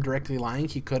see it as him directly lying.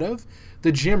 He could have.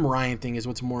 The Jim Ryan thing is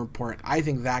what's more important. I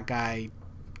think that guy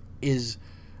is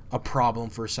a problem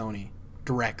for Sony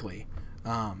directly.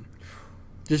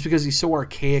 Just because he's so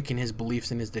archaic in his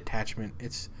beliefs and his detachment.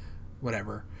 It's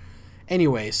whatever.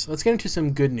 Anyways, let's get into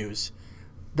some good news.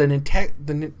 The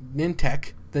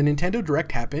Nintendo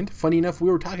Direct happened. Funny enough, we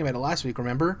were talking about it last week,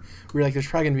 remember? We were like, there's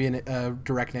probably going to be a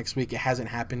Direct next week. It hasn't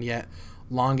happened yet.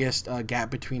 Longest gap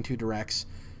between two Directs.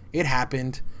 It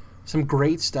happened. Some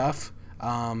great stuff.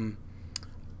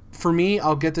 For me,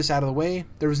 I'll get this out of the way.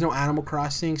 There was no Animal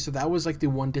Crossing, so that was like the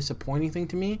one disappointing thing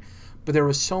to me. But there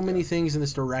was so many things in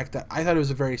this Direct that I thought it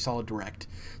was a very solid Direct.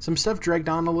 Some stuff dragged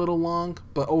on a little long,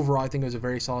 but overall I think it was a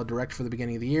very solid Direct for the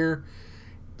beginning of the year.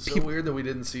 So weird that we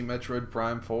didn't see Metroid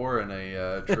Prime 4 in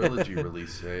a trilogy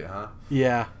release date, huh?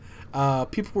 Yeah.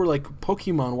 People were like,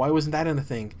 Pokemon, why wasn't that in the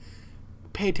thing?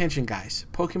 Pay attention, guys.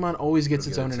 Pokemon always gets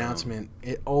its own announcement.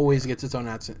 It always gets its own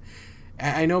announcement.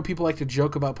 I know people like to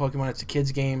joke about Pokemon. It's a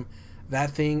kid's game.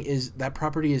 That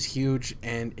property is huge,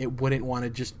 and it wouldn't want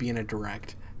to just be in a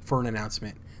Direct for an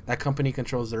announcement. That company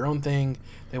controls their own thing.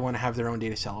 They want to have their own day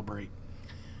to celebrate.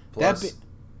 Plus,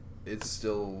 it's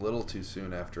still a little too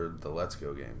soon after the Let's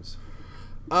Go games.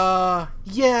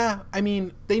 Yeah. I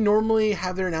mean, they normally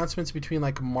have their announcements between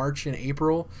like March and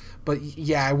April, but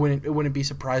yeah, it wouldn't be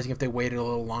surprising if they waited a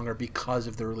little longer because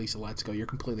of the release of Let's Go. You're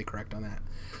completely correct on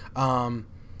that.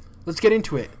 Let's get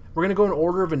into it. We're gonna go in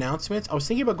order of announcements. I was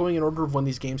thinking about going in order of when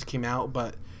these games came out,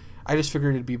 but I just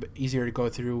figured it'd be easier to go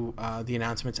through the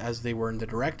announcements as they were in the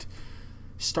Direct.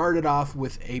 Started off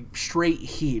with a straight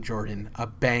heat, Jordan, a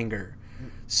banger.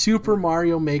 Super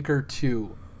Mario Maker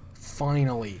 2,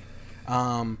 finally.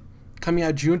 Coming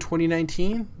out June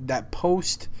 2019, that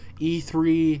post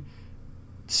E3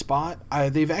 spot.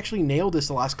 They've actually nailed this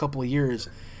the last couple of years.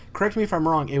 Correct me if I'm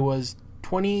wrong, it was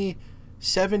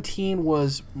 2017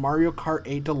 was Mario Kart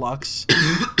 8 Deluxe,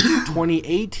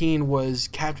 2018 was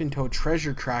Captain Toad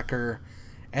Treasure Tracker,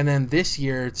 and then this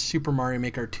year it's Super Mario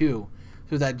Maker 2.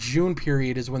 So that June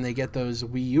period is when they get those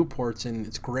Wii U ports, and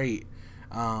it's great.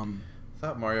 I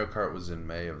thought Mario Kart was in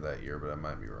May of that year, but I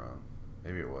might be wrong.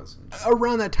 Maybe it wasn't.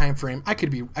 Around that time frame. I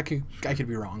could be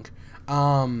wrong.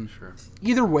 Sure.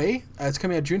 Either way, it's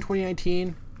coming out June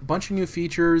 2019. A bunch of new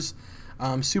features.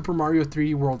 Super Mario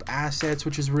 3D World assets,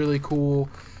 which is really cool.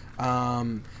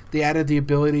 They added the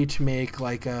ability to make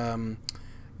like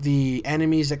the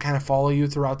enemies that kind of follow you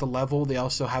throughout the level. They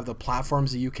also have the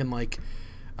platforms that you can like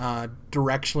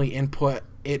directionally input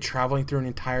it traveling through an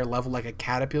entire level like a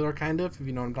caterpillar, kind of, if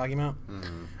you know what I'm talking about.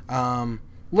 Mm-hmm.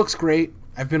 Looks great.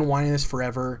 I've been wanting this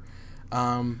forever.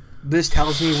 This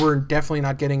tells me we're definitely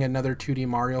not getting another 2D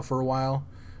Mario for a while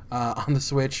on the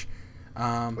Switch.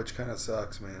 Which kind of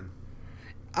sucks, man.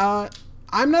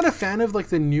 I'm not a fan of like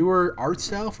the newer art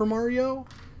style for Mario.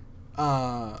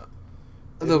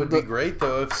 It would be great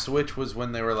though if Switch was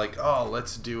when they were like, oh,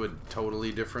 let's do a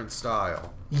totally different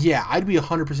style. Yeah, I'd be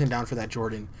 100% down for that,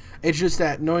 Jordan. It's just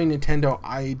that knowing Nintendo,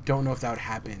 I don't know if that would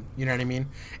happen. You know what I mean?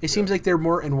 It seems like they're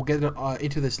more, and we'll get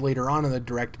into this later on in the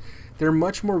Direct, they're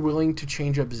much more willing to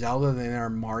change up Zelda than they are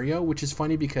Mario, which is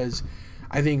funny because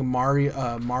I think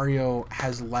Mario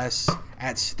has less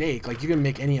at stake. Like, you can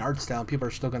make any art style, and people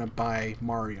are still going to buy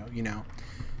Mario, you know?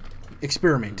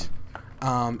 Experiment.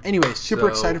 Anyway, super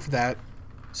excited for that.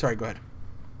 Sorry, go ahead.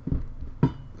 I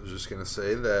was just going to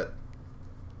say that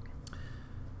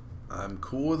I'm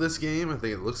cool with this game. I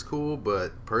think it looks cool,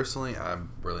 but personally, I'm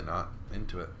really not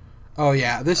into it. Oh,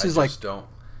 yeah. This is like... I just don't...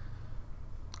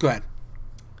 Go ahead.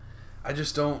 I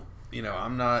just don't... You know,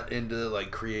 I'm not into,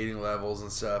 like, creating levels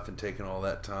and stuff and taking all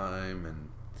that time, and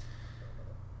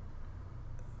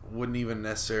wouldn't even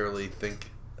necessarily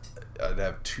think I'd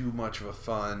have too much of a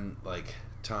fun, like,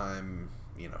 time,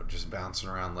 you know, just bouncing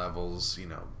around levels, you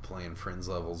know, playing friends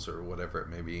levels or whatever it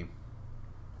may be.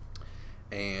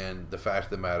 And the fact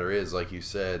of the matter is, like you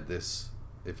said, this,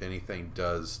 if anything,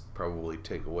 does probably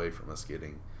take away from us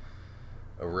getting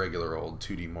a regular old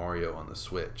 2D Mario on the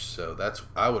Switch. So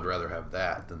I would rather have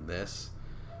that than this,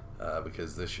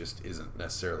 because this just isn't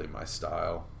necessarily my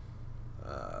style.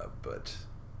 But,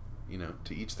 you know,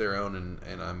 to each their own,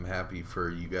 and I'm happy for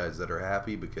you guys that are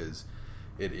happy, because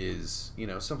it is, you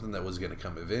know, something that was going to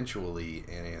come eventually,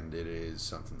 and it is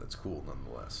something that's cool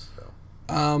nonetheless.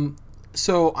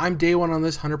 So I'm day one on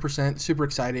this, 100%, super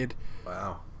excited.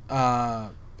 Wow.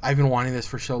 I've been wanting this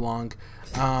for so long.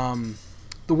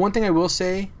 The one thing I will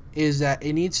say is that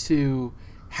it needs to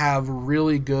have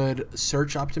really good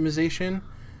search optimization.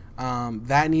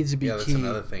 That needs to be key. Yeah, that's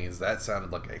another thing, is that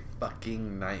sounded like a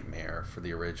fucking nightmare for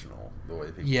the original, the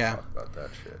way people talk about that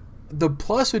shit. The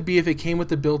plus would be if it came with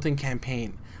the built-in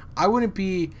campaign. I wouldn't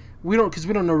be... We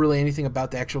don't know really anything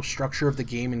about the actual structure of the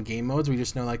game and game modes. We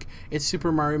just know, like, it's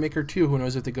Super Mario Maker 2. Who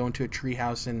knows if they go into a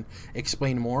treehouse and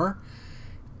explain more.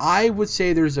 I would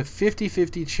say there's a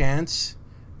 50-50 chance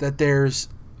that there's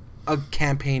a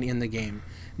campaign in the game.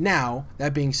 Now,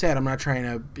 that being said, I'm not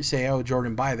trying to say, oh,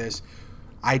 Jordan, buy this.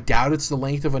 I doubt it's the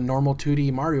length of a normal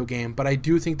 2D Mario game, but I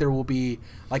do think there will be,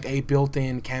 like, a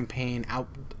built-in campaign out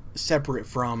separate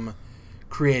from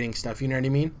creating stuff. You know what I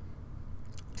mean?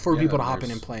 For people to hop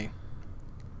in and play.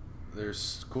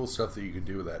 There's cool stuff that you could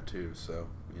do with that, too, so,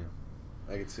 yeah.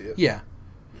 I can see it. Yeah.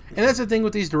 And that's the thing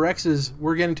with these directs is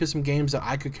we're getting to some games that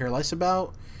I could care less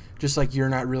about, just like you're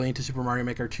not really into Super Mario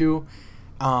Maker 2.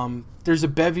 There's a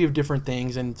bevy of different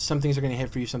things, and some things are going to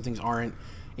hit for you, some things aren't.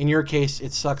 In your case,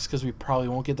 it sucks because we probably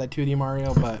won't get that 2D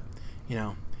Mario, but,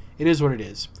 it is what it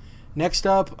is. Next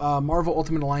up, Marvel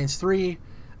Ultimate Alliance 3.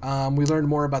 We learned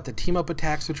more about the team-up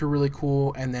attacks, which are really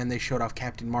cool, and then they showed off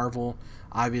Captain Marvel.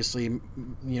 Obviously,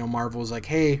 Marvel's like,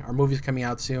 hey, our movie's coming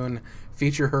out soon.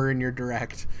 Feature her in your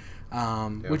direct,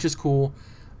 which is cool.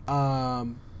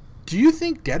 Do you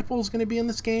think Deadpool's going to be in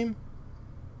this game?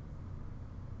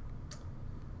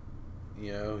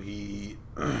 He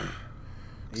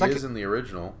is in the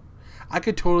original. I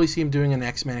could totally see him doing an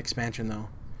X-Men expansion, though.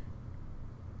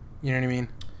 You know what I mean?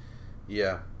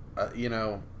 Yeah.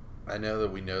 I know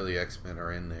that we know the X-Men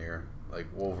are in there, like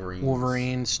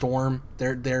Wolverine, Storm.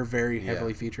 They're very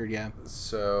heavily featured, yeah.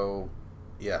 So,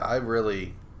 yeah, I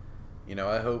really,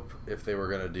 I hope if they were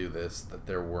going to do this that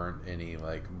there weren't any,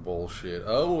 like, bullshit.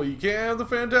 Oh, well, you can't have the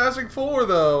Fantastic Four,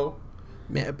 though.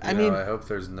 Man, I hope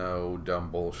there's no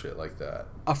dumb bullshit like that.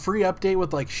 A free update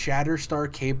with, like,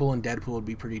 Shatterstar, Cable, and Deadpool would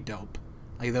be pretty dope.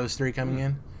 Like, those three coming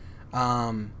in.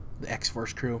 The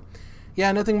X-Force crew.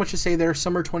 Yeah, nothing much to say there.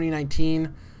 Summer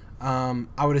 2019.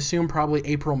 I would assume probably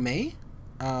April, May.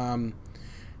 And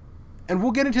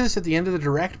we'll get into this at the end of the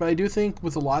direct, but I do think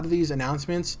with a lot of these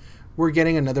announcements, we're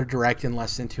getting another direct in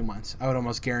less than 2 months. I would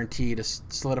almost guarantee to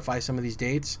solidify some of these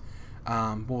dates.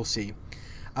 We'll see.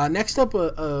 Next up,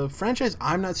 a franchise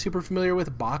I'm not super familiar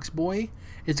with, Box Boy.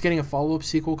 It's getting a follow-up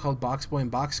sequel called Box Boy and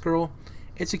Box Girl.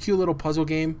 It's a cute little puzzle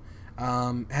game.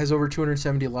 Has over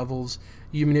 270 levels.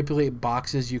 You manipulate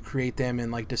boxes, you create them,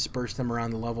 and like disperse them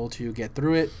around the level to get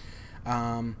through it.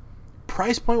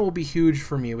 Price point will be huge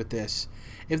for me with this.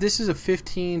 If this is a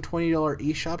 $15, $20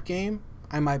 eShop game,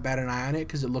 I might bat an eye on it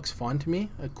because it looks fun to me.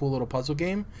 A cool little puzzle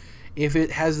game. If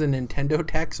it has the Nintendo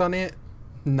tax on it,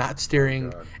 not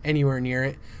steering anywhere near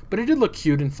it. But it did look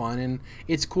cute and fun, and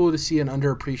it's cool to see an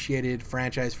underappreciated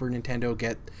franchise for Nintendo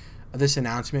get this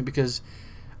announcement because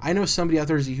I know somebody out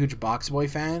there is a huge Box Boy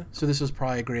fan, so this was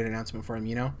probably a great announcement for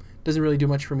him, Doesn't really do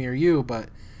much for me or you, but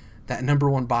that number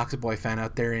one Box Boy fan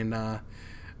out there in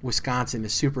Wisconsin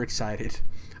is super excited.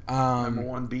 Number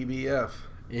one BBF.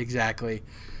 Exactly.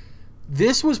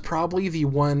 This was probably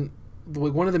one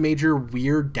of the major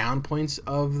weird down points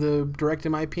of the direct,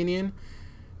 in my opinion.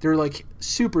 They're like,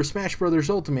 Super Smash Bros.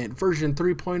 Ultimate version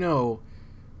 3.0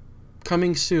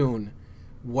 coming soon.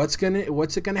 What's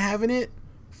it gonna have in it?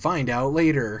 Find out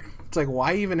later. It's like,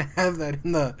 why even have that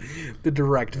in the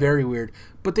direct? Very weird.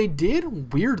 But they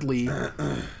did weirdly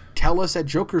tell us that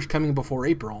Joker's coming before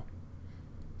April.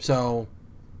 So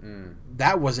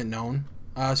that wasn't known.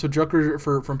 So Joker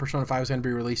from Persona 5 is going to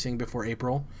be releasing before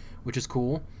April, which is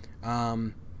cool.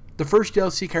 The first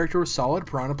DLC character was solid,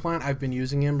 Piranha Plant. I've been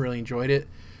using him, really enjoyed it.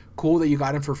 Cool that you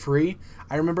got him for free.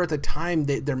 I remember at the time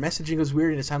their messaging was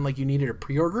weird and it sounded like you needed to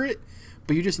pre-order it,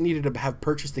 but you just needed to have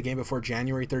purchased the game before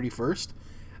January 31st.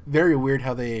 Very weird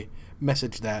how they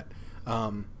messaged that.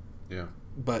 Yeah.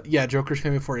 But yeah, Joker's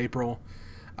coming before April.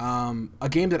 A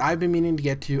game that I've been meaning to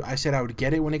get to. I said I would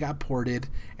get it when it got ported,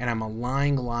 and I'm a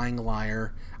lying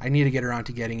liar. I need to get around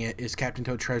to getting it. Is Captain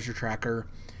Toad Treasure Tracker.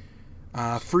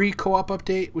 Free co-op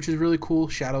update, which is really cool.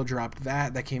 Shadow dropped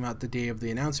that. That came out the day of the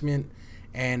announcement.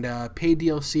 And paid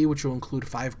DLC, which will include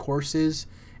 5 courses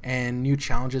and new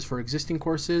challenges for existing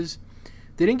courses.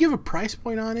 They didn't give a price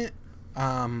point on it.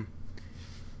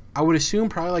 I would assume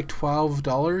probably like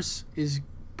 $12 is...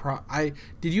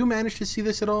 Did you manage to see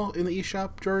this at all in the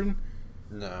eShop, Jordan?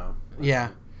 No. Yeah.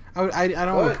 I don't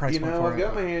have a price point for it. I've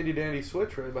got my handy-dandy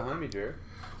Switch right behind me, Jared.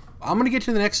 I'm going to get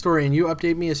to the next story, and you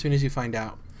update me as soon as you find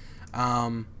out.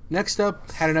 Next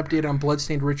up, had an update on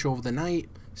Bloodstained Ritual of the Night,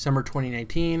 summer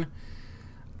 2019.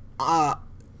 I'm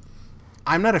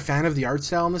not a fan of the art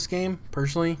style in this game,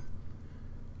 personally.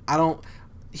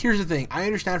 Here's the thing. I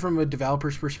understand from a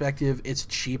developer's perspective, it's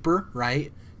cheaper,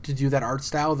 right, to do that art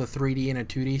style, the 3D and a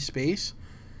 2D space.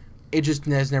 It just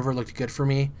has never looked good for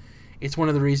me. It's one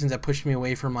of the reasons that pushed me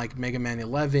away from, like, Mega Man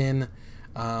 11,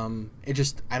 I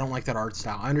don't like that art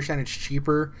style. I understand it's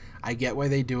cheaper. I get why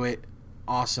they do it.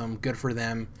 Awesome, good for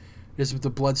them. Just the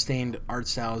bloodstained art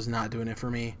style is not doing it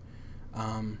for me.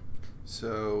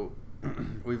 So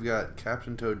we've got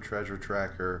Captain Toad Treasure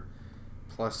Tracker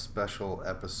plus special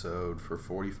episode for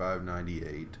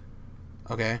 $45.98.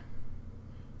 Okay.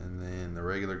 And then the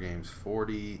regular game's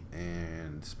 $40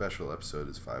 and special episode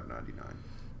is $5.99.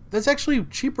 That's actually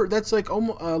cheaper. That's like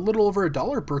almost a little over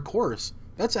 $1 per course.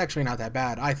 That's actually not that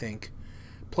bad, I think.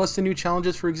 Plus the new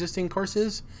challenges for existing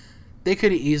courses, they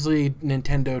could easily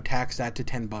Nintendo tax that to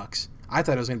 $10. I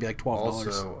thought it was going to be like $12.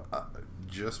 Also,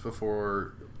 just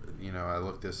before I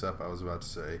looked this up, I was about to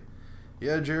say,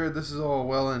 yeah, Jared, this is all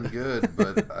well and good,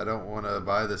 but I don't want to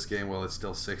buy this game while it's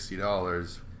still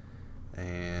 $60,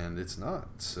 and it's not.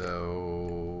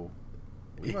 So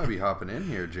we might be hopping in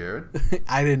here, Jared.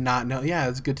 I did not know. Yeah,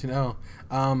 it's good to know.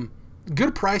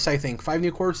 Good price, I think. 5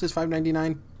 new courses,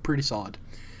 $5.99, pretty solid.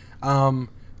 2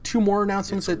 more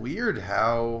announcements. It's weird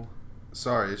how.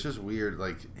 Sorry, it's just weird.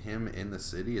 Like him in the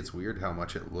city, it's weird how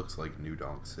much it looks like New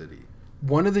Donk City.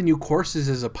 One of the new courses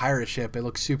is a pirate ship. It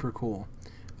looks super cool.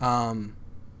 On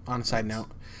a side note,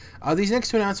 these next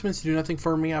 2 announcements do nothing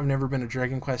for me. I've never been a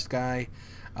Dragon Quest guy.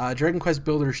 Dragon Quest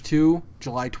Builders 2,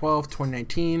 July 12th,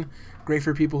 2019. Great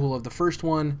for people who love the first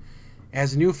one. It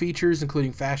has new features,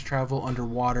 including fast travel,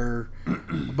 underwater,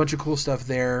 a bunch of cool stuff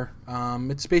there.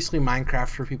 It's basically Minecraft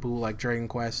for people who like Dragon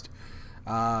Quest.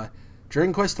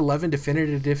 Dragon Quest XI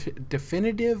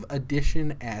Definitive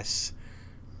Edition S,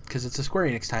 because it's a Square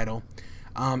Enix title.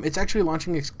 It's actually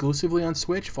launching exclusively on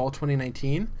Switch, fall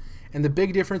 2019. And the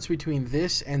big difference between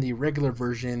this and the regular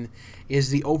version is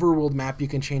the overworld map you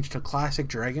can change to classic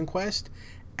Dragon Quest.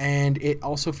 And it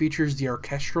also features the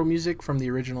orchestral music from the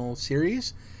original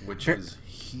series. Which is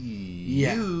huge.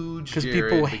 Yeah, because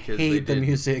people hate the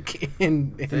music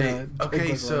in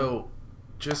okay, so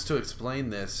just to explain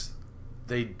this,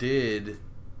 they did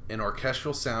an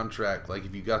orchestral soundtrack. Like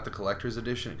if you got the collector's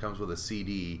edition, it comes with a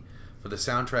CD for the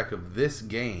soundtrack of this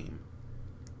game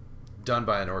done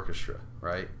by an orchestra,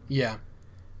 right? Yeah.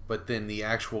 But then the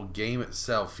actual game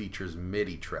itself features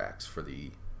MIDI tracks for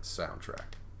the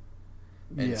soundtrack.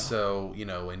 And so,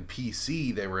 in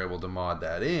PC, they were able to mod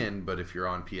that in, but if you're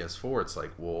on PS4, it's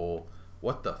like, well,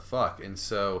 what the fuck? And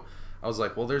so I was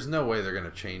like, well, there's no way they're going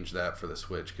to change that for the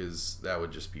Switch, because that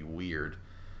would just be weird.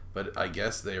 But I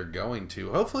guess they're going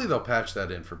to. Hopefully they'll patch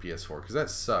that in for PS4, because that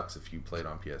sucks if you played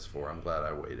on PS4. I'm glad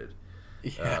I waited.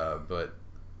 Yeah. But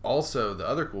also, the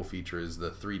other cool feature is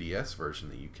the 3DS version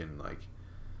that you can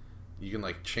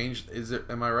change.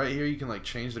 Am I right here? You can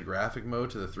change the graphic mode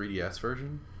to the 3DS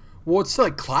version? Well, it's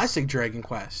like classic Dragon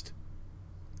Quest,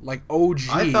 like OG.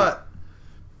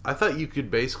 I thought you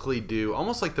could basically do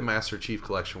almost like the Master Chief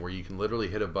Collection, where you can literally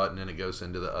hit a button and it goes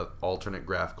into the alternate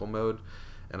graphical mode.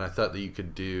 And I thought that you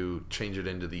could change it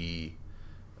into the,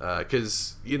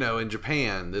 because in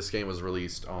Japan this game was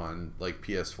released on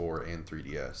PS4 and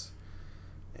 3DS,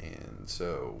 and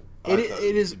so it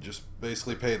is just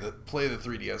basically play the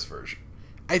 3DS version.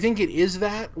 I think it is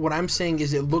that. What I'm saying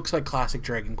is it looks like classic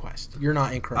Dragon Quest. You're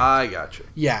not incorrect. I gotcha.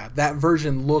 Yeah, that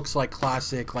version looks like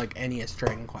classic, NES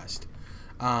Dragon Quest.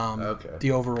 Okay. The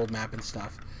overworld map and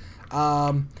stuff.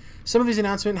 Some of these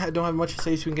announcements don't have much to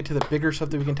say, so we can get to the bigger stuff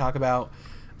that we can talk about.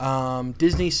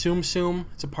 Disney Tsum Tsum.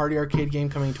 It's a party arcade game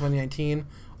coming in 2019.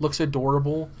 Looks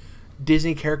adorable.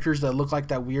 Disney characters that look like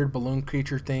that weird balloon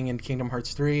creature thing in Kingdom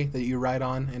Hearts 3 that you ride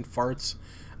on and farts.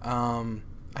 I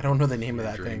don't know the name of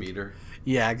that Dream thing. Eater.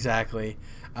 Yeah, exactly.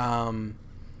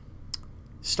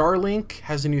 Starlink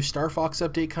has a new Star Fox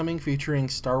update coming featuring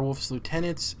Star Wolf's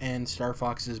lieutenants and Star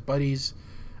Fox's buddies.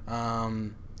 You're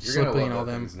gonna love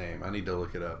that thing's name. I need to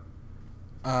look it up.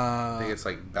 I think it's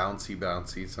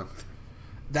Bouncy something.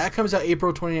 That comes out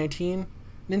April 2019.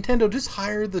 Nintendo, just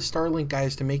hire the Starlink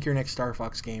guys to make your next Star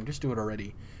Fox game. Just do it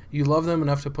already. You love them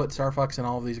enough to put Star Fox in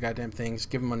all of these goddamn things.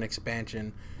 Give them an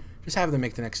expansion. Just have them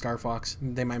make the next Star Fox.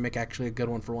 They might make actually a good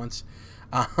one for once.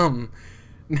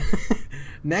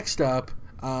 Next up,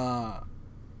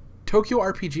 Tokyo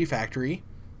RPG Factory,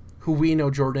 who we know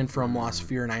Jordan from Lost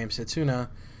Sphere and I Am Setsuna.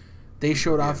 They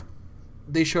showed off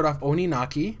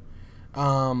Oninaki.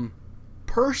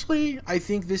 Personally, I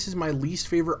think this is my least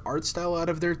favorite art style out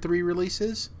of their 3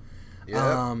 releases.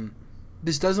 Yeah.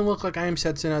 This doesn't look like I Am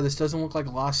Setsuna. This doesn't look like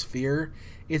Lost Sphere.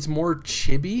 It's more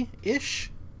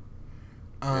chibi-ish.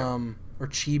 Or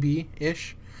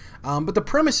chibi-ish. But the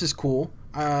premise is cool.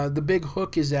 The big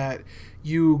hook is that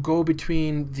you go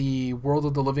between the world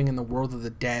of the living and the world of the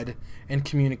dead and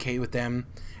communicate with them.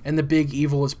 And the big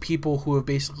evil is people who have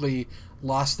basically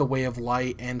lost the way of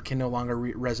light and can no longer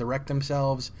resurrect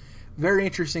themselves. Very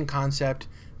interesting concept.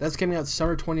 That's coming out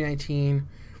summer 2019.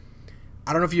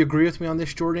 I don't know if you agree with me on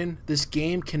this, Jordan. This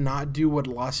game cannot do what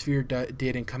Lost Sphere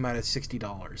did and come out at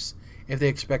 $60 if they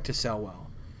expect to sell well.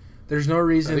 There's no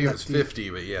reason. I think it was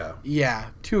 $50, but yeah. Yeah,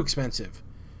 too expensive,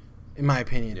 in my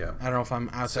opinion. Yeah. I don't know if I'm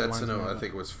outside lines. Setsuna, I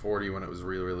think it was $40 when it was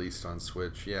re-released on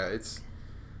Switch. Yeah,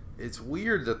 it's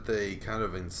weird that they kind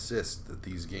of insist that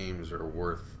these games are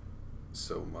worth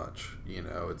so much. You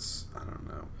know, I don't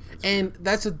know. And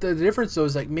that's the difference, though,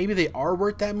 is like maybe they are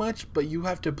worth that much, but you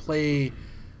have to play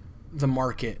the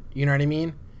market. You know what I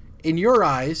mean? In your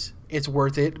eyes, it's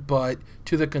worth it, but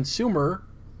to the consumer,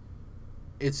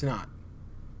 it's not.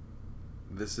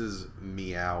 This is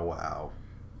Meow Wow.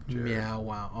 Jared. Meow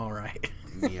Wow. All right.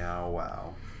 Meow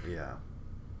Wow. Yeah.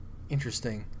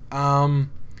 Interesting.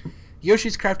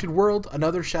 Yoshi's Crafted World,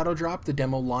 another shadow drop. The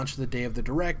demo launched the day of the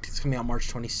Direct. It's coming out March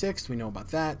 26th. We know about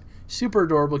that. Super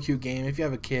adorable, cute game. If you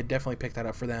have a kid, definitely pick that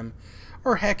up for them.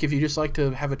 Or heck, if you just like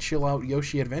to have a chill out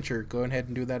Yoshi adventure, go ahead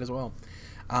and do that as well.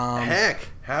 Heck,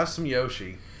 have some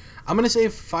Yoshi. I'm going to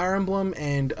save Fire Emblem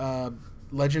and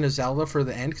Legend of Zelda for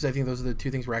the end because I think those are the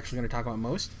two things we're actually going to talk about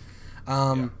most.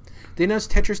 They announced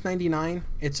Tetris 99.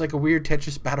 It's like a weird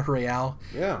Tetris Battle Royale.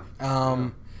 Yeah.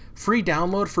 Free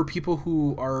download for people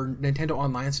who are Nintendo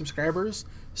Online subscribers.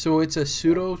 So it's a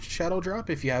pseudo shadow drop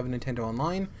if you have a Nintendo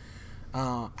Online.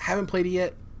 Haven't played it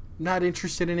yet. Not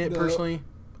interested in it personally.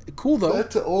 Cool though.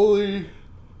 That's only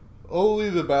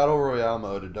the Battle Royale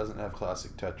mode. It doesn't have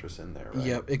classic Tetris in there, right?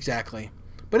 Yep, exactly.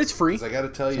 But it's free. I got to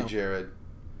tell you, Jared,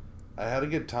 I had a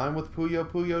good time with Puyo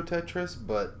Puyo Tetris,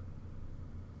 but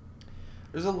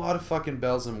there's a lot of fucking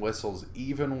bells and whistles,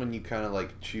 even when you kind of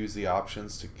like choose the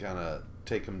options to kind of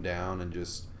take them down and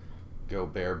just go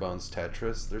bare bones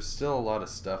Tetris. There's still a lot of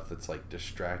stuff that's like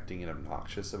distracting and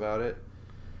obnoxious about it.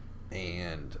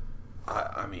 And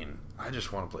I mean, I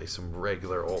just want to play some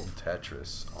regular old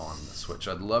Tetris on the Switch.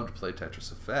 I'd love to play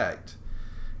Tetris Effect,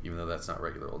 even though that's not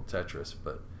regular old Tetris.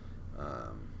 But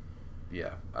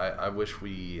yeah, I wish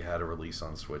we had a release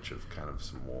on Switch of kind of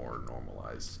some more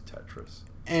normalized Tetris.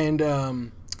 And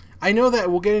I know that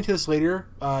we'll get into this later.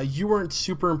 You weren't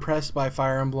super impressed by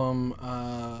Fire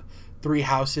Emblem Three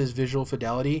Houses visual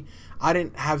fidelity. I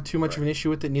didn't have too much of an issue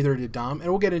with it, neither did Dom.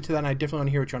 And we'll get into that, and I definitely want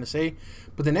to hear what you want to say.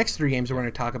 But the next three games that we're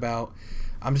going to talk about,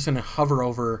 I'm just going to hover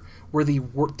over, were the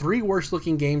three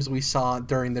worst-looking games we saw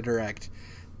during the Direct.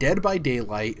 Dead by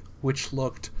Daylight, which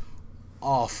looked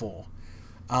awful.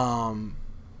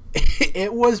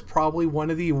 It was probably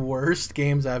one of the worst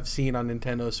games I've seen on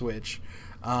Nintendo Switch.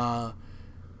 I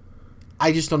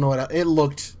just don't know what it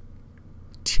looked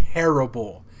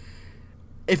terrible.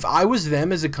 If I was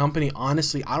them as a company,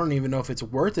 honestly, I don't even know if it's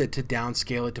worth it to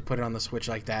downscale it to put it on the Switch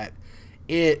like that.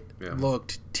 It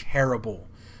looked terrible.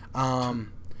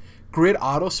 Grid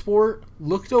Autosport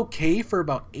looked okay for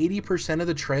about 80% of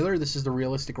the trailer. This is the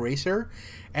realistic racer.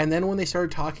 And then when they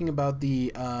started talking about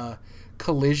the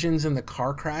collisions and the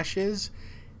car crashes,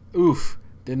 oof,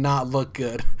 did not look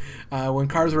good. When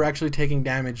cars were actually taking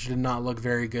damage, did not look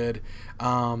very good.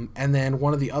 And then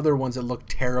one of the other ones that looked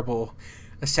terrible,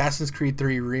 Assassin's Creed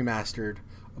 3 Remastered.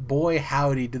 Boy,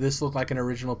 howdy, did this look like an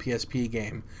original PSP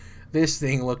game. This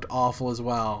thing looked awful as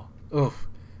well. Oof,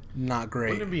 not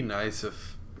great. Wouldn't it be nice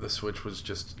if the Switch was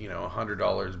just, $100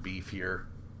 beefier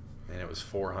and it was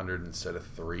 $400 instead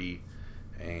of $3,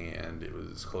 and it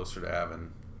was closer to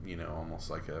having, almost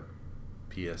like a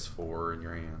PS4 in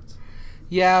your hands?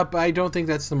 Yeah, but I don't think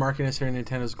that's the market necessarily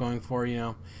Nintendo's going for,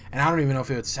 And I don't even know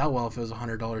if it would sell well if it was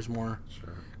 $100 more.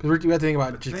 Sure. Because we have to think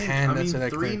about Japan. That's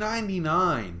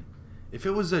 $399. If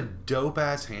it was a dope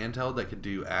ass handheld that could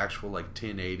do actual like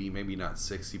 1080, maybe not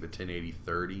 60, but 1080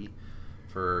 30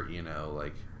 for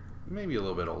like maybe a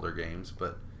little bit older games,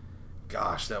 but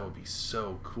gosh, that would be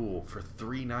so cool for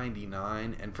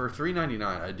 $399. And for $399,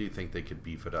 I do think they could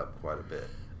beef it up quite a bit.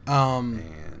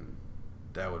 And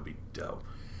that would be dope.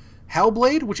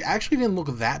 Hellblade, which actually didn't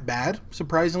look that bad,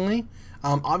 surprisingly.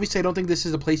 Obviously, I don't think this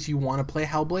is a place you want to play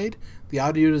Hellblade. The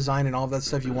audio design and all that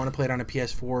stuff, you want to play it on a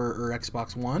PS4 or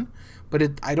Xbox One.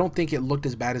 But I don't think it looked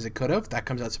as bad as it could have. That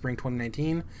comes out spring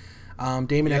 2019.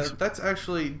 That's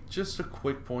actually just a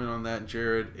quick point on that,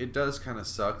 Jared. It does kind of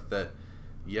suck that,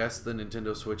 yes, the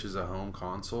Nintendo Switch is a home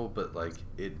console, but like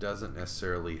it doesn't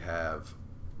necessarily have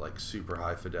like super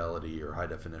high fidelity or high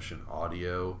definition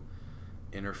audio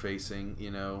interfacing.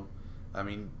 I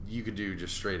mean, you could do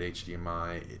just straight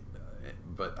HDMI,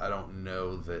 but I don't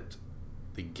know that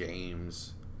the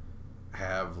games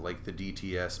have like the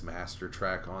DTS master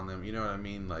track on them. You know what I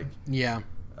mean? Like, yeah.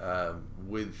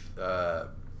 With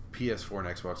PS4 and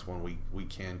Xbox One, we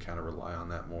can kind of rely on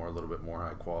that more, a little bit more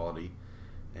high quality,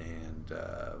 and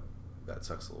that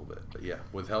sucks a little bit. But yeah,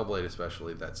 with Hellblade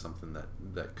especially, that's something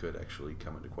that could actually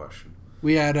come into question.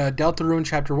 We had Deltarune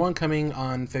Chapter 1 coming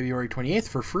on February 28th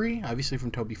for free, obviously from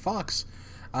Toby Fox.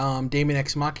 Daemon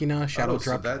X Machina, Shadow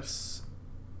Drop. So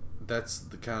that's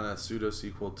the kind of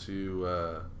pseudo-sequel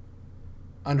to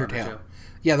Undertale.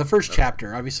 Yeah, the first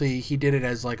chapter. Obviously, he did it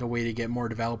as like a way to get more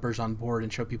developers on board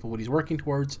and show people what he's working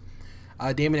towards.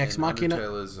 Daemon X Machina.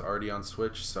 Undertale is already on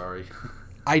Switch, sorry.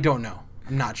 I don't know.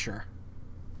 I'm not sure.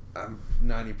 I'm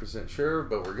 90% sure,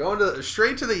 but we're going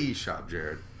straight to the eShop,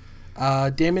 Jared.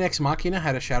 Daemon X Machina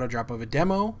had a shadow drop of a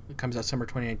demo. It comes out summer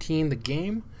 2019, the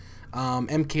game.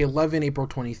 MK11, April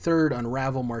 23rd.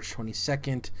 Unravel, March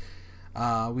 22nd.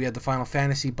 We had the Final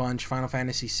Fantasy bunch. Final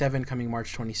Fantasy VII coming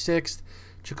March 26th.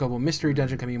 Chocobo Mystery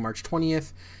Dungeon coming March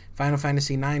 20th. Final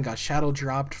Fantasy IX got shadow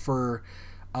dropped for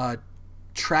a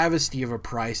travesty of a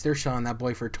price. They're selling that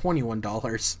boy for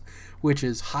 $21, which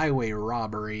is highway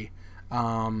robbery.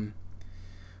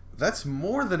 That's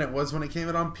more than it was when it came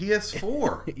out on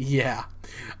PS4. Yeah.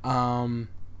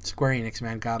 Square Enix,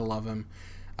 man. Gotta love him.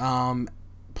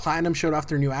 Platinum showed off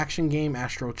their new action game,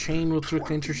 Astral Chain, which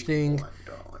looked interesting.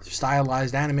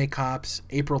 Stylized anime cops,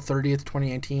 April 30th,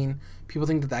 2019. People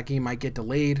think that game might get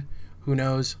delayed. Who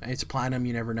knows? It's Platinum,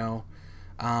 you never know.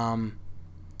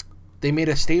 They made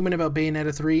a statement about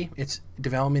Bayonetta 3. Its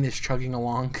development is chugging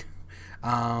along.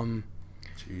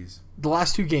 Jeez. The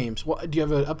last two games. Do you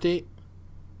have an update?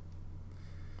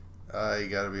 I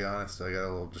gotta be honest, I got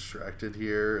a little distracted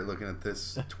here looking at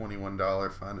this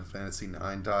 $21 Final Fantasy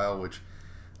IX tile, which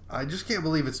I just can't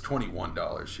believe it's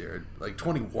 $21, Jared. Like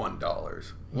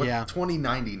 $21. What? Yeah.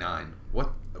 $20.99.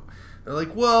 What? They're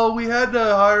like, well, we had to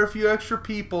hire a few extra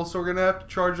people, so we're gonna have to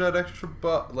charge that extra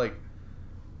like.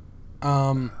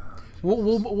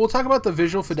 We'll talk about the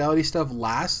visual fidelity stuff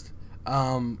last.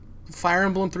 Fire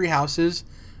Emblem Three Houses.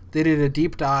 They did a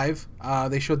deep dive.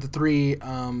 They showed the three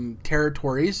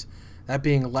territories, that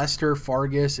being Leicester,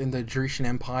 Fargus, and the Grecian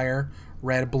Empire.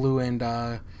 Red, blue, and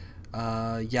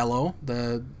yellow.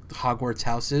 The Hogwarts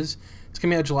houses. It's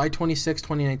coming out July 26,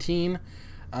 2019.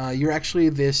 You're actually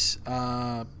this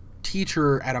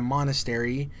teacher at a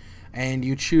monastery, and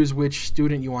you choose which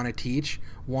student you want to teach.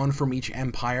 One from each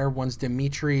empire. One's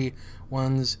Dimitri,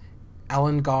 one's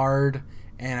Elengard,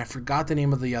 and I forgot the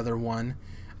name of the other one.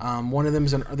 One of them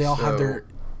is they all have their.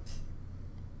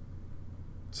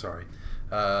 Sorry,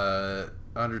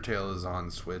 Undertale is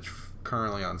on Switch,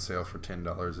 currently on sale for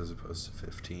 $10 as opposed to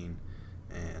 $15,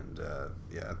 and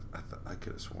yeah, I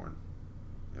could have sworn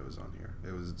it was on here.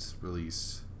 It was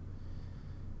released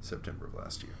September of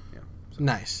last year. Yeah. So.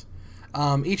 Nice.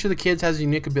 Each of the kids has a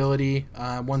unique ability.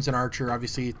 One's an archer,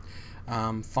 obviously.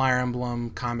 Fire Emblem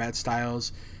combat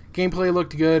styles. Gameplay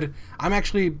looked good. I'm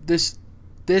actually this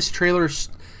trailer.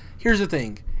 Here's the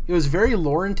thing. It was very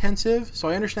lore intensive, so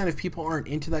I understand if people aren't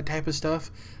into that type of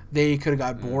stuff, they could have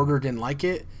got bored or didn't like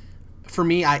it. For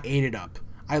me, I ate it up.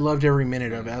 I loved every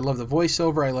minute of it. I loved the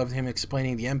voiceover. I loved him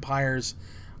explaining the empires.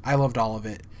 I loved all of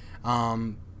it.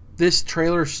 This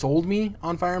trailer sold me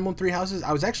on Fire Emblem Three Houses.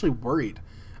 I was actually worried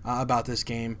about this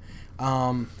game.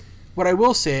 What I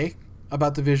will say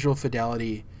about the visual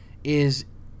fidelity is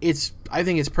I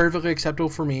think it's perfectly acceptable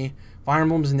for me. Fire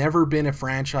Emblem's never been a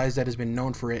franchise that has been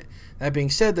known for it. That being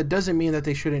said, that doesn't mean that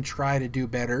they shouldn't try to do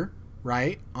better,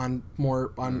 right? On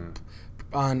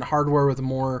hardware with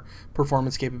more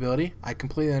performance capability. I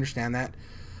completely understand that.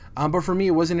 But for me,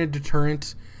 it wasn't a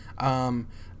deterrent.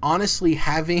 Honestly,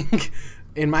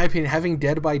 in my opinion, having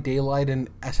Dead by Daylight and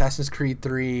Assassin's Creed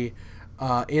 3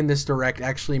 in this direct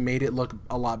actually made it look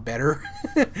a lot better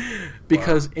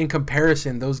because in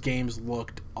comparison, those games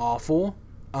looked awful.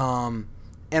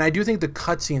 And I do think the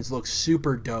cutscenes look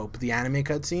super dope. The anime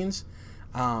cutscenes.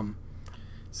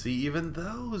 See, even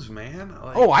those, man.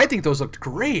 I think those looked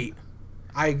great.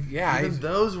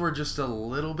 Those were just a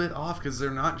little bit off because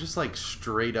they're not just like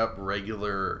straight up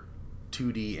regular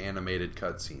 2D animated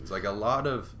cutscenes. Like a lot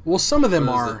of. Well, some of them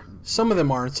are. Some of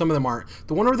them are, and some of them aren't.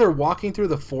 The one where they're walking through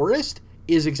the forest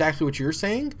is exactly what you're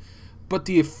saying, but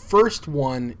the first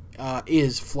one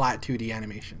is flat 2D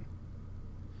animation.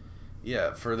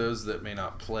 Yeah, for those that may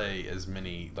not play as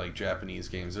many like Japanese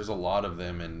games, there's a lot of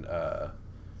them, and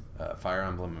Fire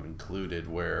Emblem included,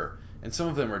 and some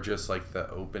of them are just like the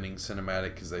opening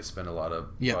cinematic because they spend a lot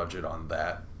of budget on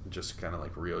that, just kind of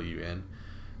like reel you in,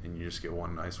 and you just get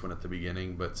one nice one at the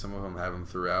beginning. But some of them have them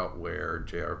throughout, where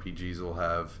JRPGs will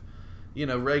have,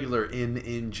 regular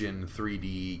in-engine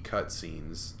 3D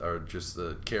cutscenes, or just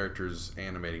the characters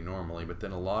animating normally. But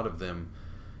then a lot of them,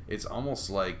 it's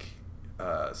almost like.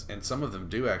 And some of them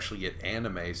do actually get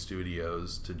anime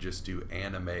studios to just do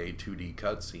anime 2D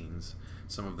cutscenes.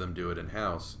 Some of them do it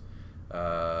in-house.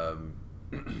 Um,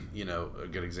 a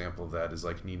good example of that is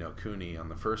like Ni no Kuni on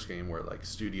the first game, where like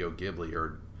Studio Ghibli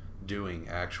are doing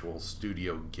actual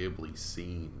Studio Ghibli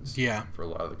scenes for a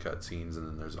lot of the cutscenes, and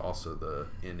then there's also the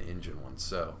in-engine ones.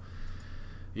 So,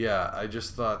 yeah, I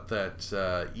just thought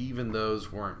that even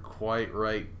those weren't quite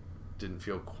right, didn't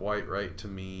feel quite right to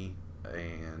me,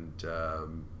 and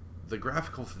the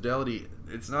graphical fidelity,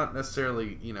 it's not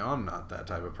necessarily, I'm not that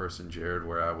type of person, Jared,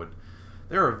 where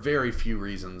there are very few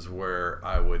reasons where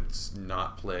I would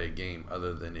not play a game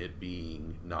other than it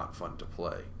being not fun to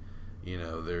play.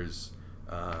 There's,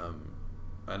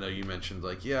 I know you mentioned,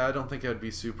 like, I don't think I'd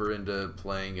be super into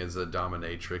playing as a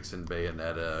dominatrix in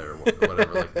Bayonetta or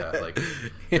whatever like that. Like,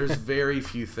 there's very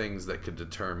few things that could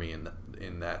deter me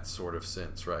in that sort of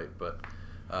sense, right? But,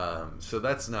 so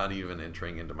that's not even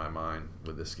entering into my mind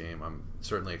with this game. I'm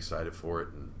certainly excited for it,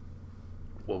 and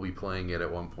we'll be playing it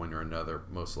at one point or another,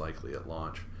 most likely at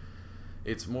launch.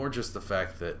 It's more just the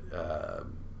fact that,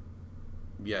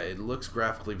 it looks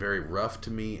graphically very rough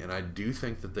to me, and I do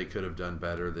think that they could have done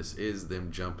better. This is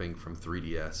them jumping from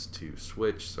 3DS to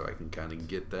Switch, so I can kind of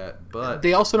get that. But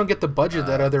they also don't get the budget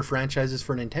that other franchises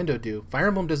for Nintendo do. Fire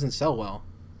Emblem doesn't sell well.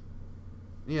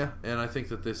 Yeah, and I think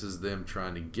that this is them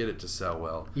trying to get it to sell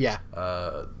well. Yeah.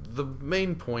 The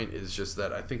main point is just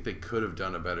that I think they could have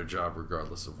done a better job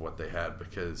regardless of what they had,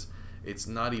 because it's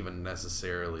not even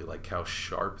necessarily like how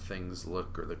sharp things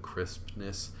look or the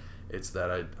crispness. It's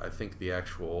that I think the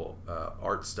actual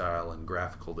art style and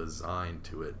graphical design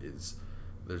to it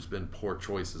there's been poor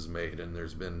choices made, and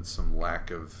there's been some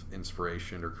lack of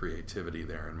inspiration or creativity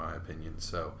there, in my opinion.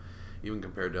 So, even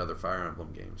compared to other Fire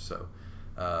Emblem games. So,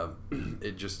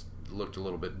 it just looked a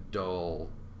little bit dull,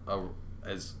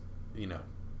 as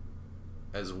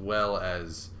well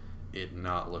as it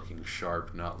not looking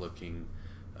sharp, not looking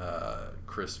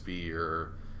crispy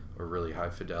or really high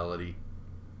fidelity.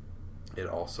 It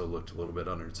also looked a little bit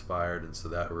uninspired, and so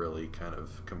that really kind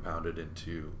of compounded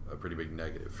into a pretty big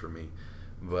negative for me.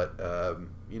 But,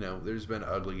 there's been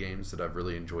ugly games that I've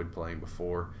really enjoyed playing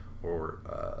before,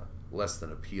 or less than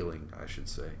appealing, I should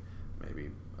say,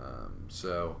 maybe.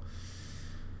 So,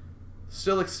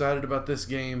 still excited about this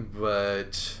game,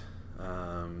 but,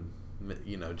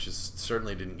 just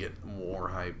certainly didn't get more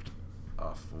hyped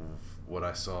off of what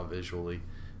I saw visually.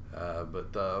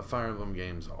 But the Fire Emblem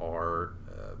games are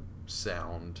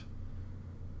sound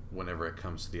whenever it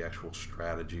comes to the actual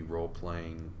strategy,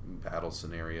 role-playing, battle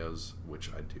scenarios, which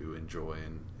I do enjoy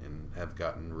and have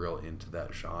gotten real into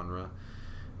that genre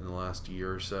in the last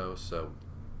year or so. So,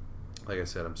 like I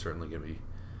said, I'm certainly going to be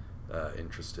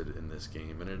interested in this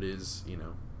game, and it is,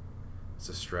 it's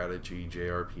a strategy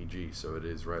JRPG, so it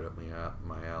is right up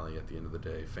my alley at the end of the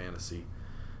day, fantasy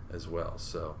as well.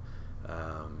 So,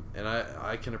 and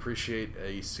I can appreciate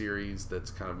a series that's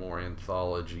kind of more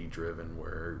anthology driven,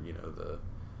 where the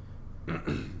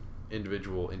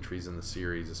individual entries in the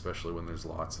series, especially when there's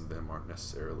lots of them, aren't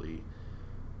necessarily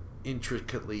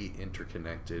intricately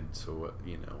interconnected. So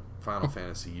Final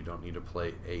Fantasy, you don't need to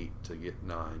play 8 to get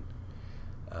 9.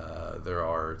 There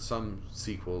are some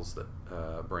sequels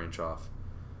that branch off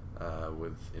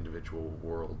with individual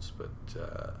worlds, but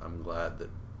I'm glad that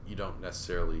you don't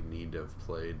necessarily need to have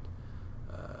played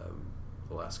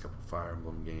the last couple Fire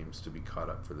Emblem games to be caught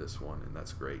up for this one, and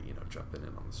that's great, jumping in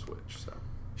on the Switch. So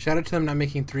shout out to them not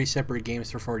making 3 separate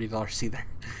games for $40 either.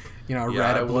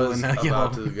 Red, blue, and yellow.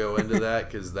 About to go into that,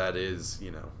 because that is,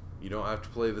 you don't have to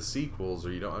play the sequels,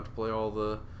 or you don't have to play all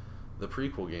the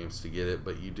prequel games to get it,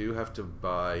 but you do have to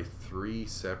buy 3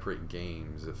 separate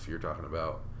games if you're talking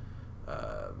about.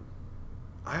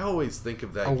 I always think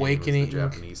of that Awakening, game as the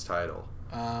Japanese title.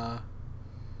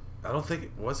 I don't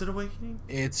think was it Awakening?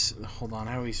 It's hold on.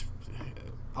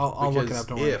 I'll look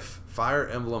it up. Fire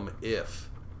Emblem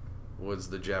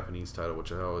was the Japanese title,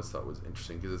 which I always thought was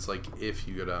interesting, because it's like if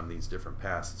you go down these different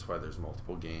paths, that's why there's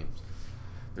multiple games.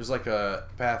 There's like a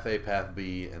path A, path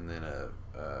B, and then a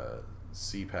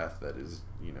C path that is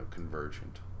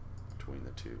convergent between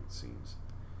the two. It seems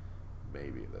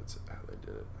maybe that's how they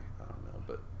did it. I don't know,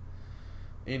 but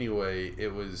anyway,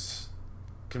 it was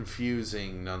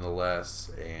confusing nonetheless,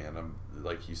 and I'm,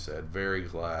 like you said, very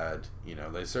glad.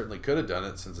 They certainly could have done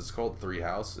it, since it's called Three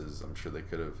Houses. I'm sure they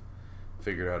could have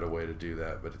figured out a way to do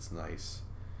that, but it's nice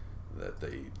that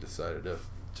they decided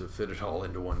to fit it all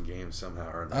into one game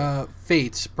somehow or another.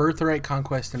 Fates, Birthright,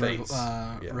 Conquest, and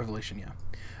Revelation.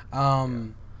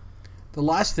 The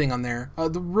last thing on there,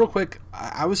 real quick,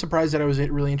 I was surprised that I was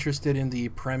really interested in the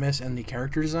premise and the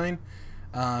character design,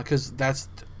 because that's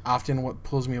often what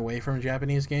pulls me away from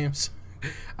Japanese games.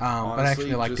 But I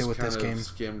actually liked it with this game.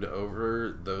 Skimmed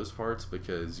over those parts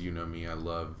because you know me, I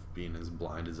love being as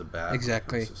blind as a bat.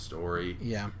 Exactly. When it comes to story.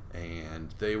 Yeah.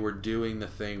 And they were doing the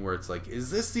thing where it's like,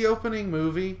 is this the opening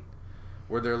movie?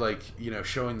 Where they're like, you know,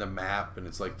 showing the map and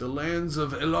it's like the lands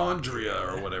of Elandria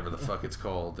or whatever the fuck it's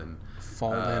called, and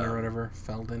Falden or whatever,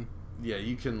 Felden. Yeah,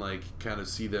 you can like kind of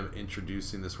see them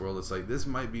introducing this world. It's like, this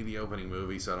might be the opening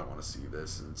movie, so I don't want to see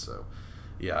this. And so,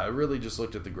 yeah, I really just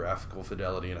looked at the graphical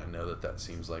fidelity, and I know that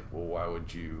seems like, well, why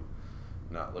would you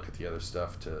not look at the other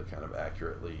stuff to kind of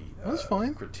accurately That's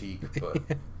fine. critique?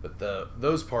 But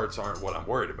those parts aren't what I'm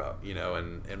worried about, you know.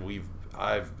 And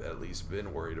I've at least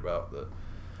been worried about the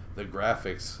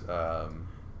graphics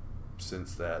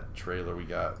since that trailer we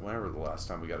got, whenever the last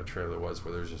time we got a trailer was,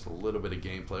 where there's just a little bit of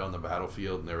gameplay on the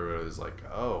battlefield, and everybody was like,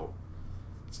 oh,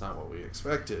 it's not what we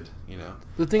expected, you know.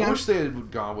 I wish they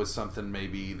had gone with something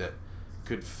maybe that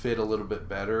could fit a little bit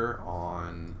better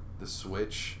on the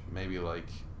Switch. Maybe, like,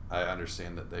 I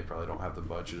understand that they probably don't have the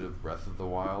budget of Breath of the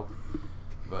Wild,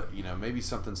 but, you know, maybe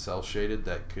something cel-shaded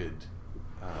that could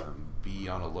be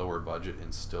on a lower budget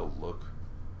and still look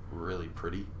really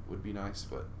pretty would be nice.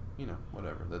 But, you know,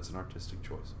 whatever. That's an artistic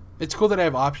choice. It's cool that I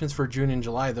have options for June and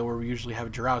July, though, where we usually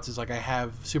have droughts. It's like I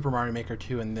have Super Mario Maker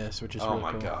 2 and this, which is really cool.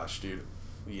 Oh my gosh, dude.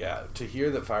 Yeah, to hear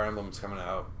that Fire Emblem's coming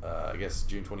out, I guess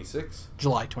June 26th?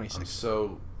 July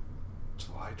 26th.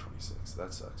 July 26th.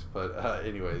 That sucks. But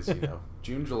anyways, you know,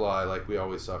 June, July, like we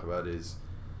always talk about,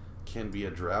 can be a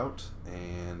drought,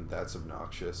 and that's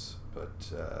obnoxious.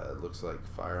 But it looks like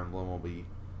Fire Emblem will be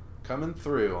coming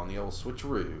through on the old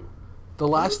switcheroo. The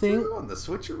last thing on the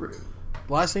switcheroo.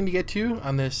 Last thing to get to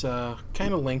on this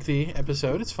kind of lengthy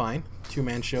episode, it's fine.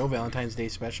 2-man show, Valentine's Day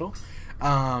special.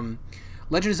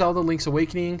 Legend of Zelda Link's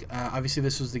Awakening. Obviously,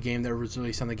 this was the game that was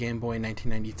released on the Game Boy in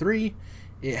 1993.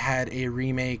 It had a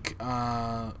remake,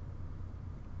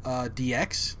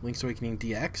 DX, Link's Awakening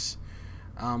DX,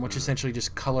 which essentially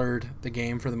just colored the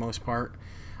game for the most part.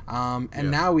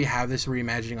 Now we have this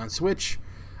reimagining on Switch.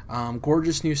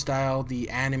 Gorgeous new style. The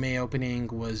anime opening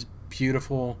was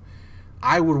beautiful.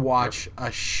 I would watch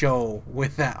a show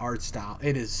with that art style.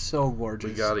 It is so gorgeous.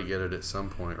 We got to get it at some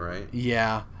point, right?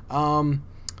 Yeah.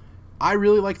 I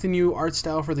really like the new art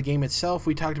style for the game itself.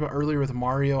 We talked about earlier with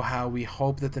Mario how we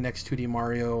hope that the next 2D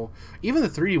Mario, even the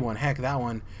 3D one, heck, that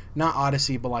one, not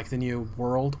Odyssey, but like the new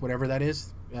World, whatever that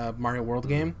is, Mario World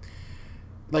game.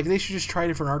 Like, they should just try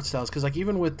different art styles. Because, like,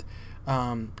 even with,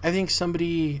 I think it was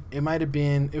somebody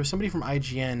from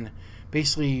IGN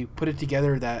basically put it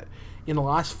together that in the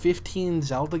last 15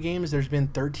 Zelda games, there's been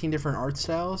 13 different art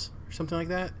styles or something like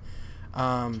that,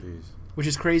 which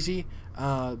is crazy.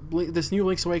 This new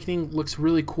Link's Awakening looks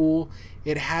really cool.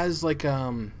 It has like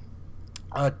a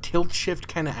tilt shift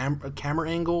kind of camera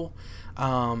angle.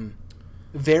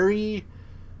 Very,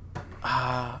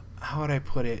 how would I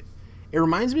put it? It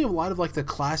reminds me of a lot of like the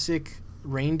classic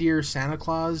reindeer Santa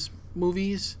Claus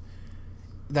movies.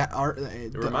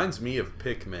 It reminds me of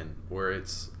Pikmin, where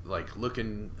it's like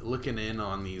looking in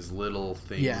on these little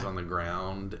things on the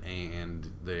ground,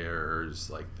 and there's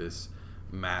like this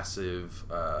massive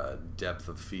depth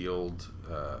of field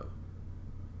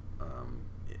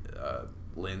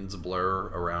lens blur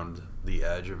around the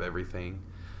edge of everything.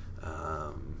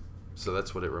 So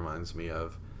that's what it reminds me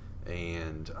of.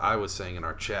 And I was saying in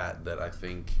our chat that I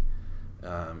think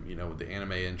with the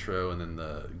anime intro and then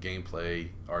the gameplay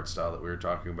art style that we were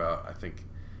talking about, I think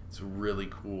it's really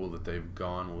cool that they've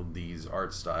gone with these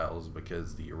art styles,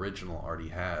 because the original already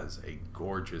has a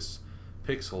gorgeous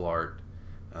pixel art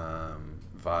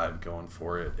vibe going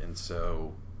for it, and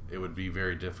so it would be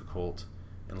very difficult,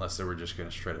 unless they were just going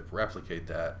to straight up replicate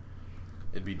that,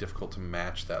 it'd be difficult to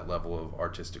match that level of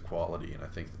artistic quality, and I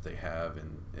think that they have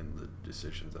in the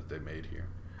decisions that they made here.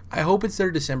 I hope it's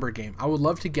their December game. I would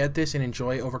love to get this and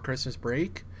enjoy it over Christmas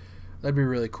break. That'd be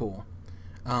really cool.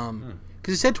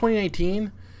 Because it said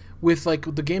 2019, with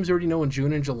like the games we already know in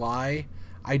June and July.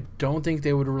 I don't think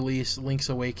they would release Link's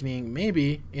Awakening,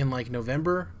 maybe in like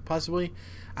November, possibly.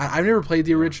 I've never played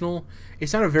the original.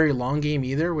 It's not a very long game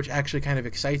either, which actually kind of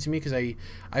excites me because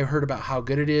I've heard about how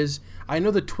good it is. I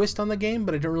know the twist on the game,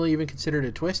 but I don't really even consider it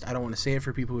a twist. I don't want to say it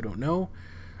for people who don't know.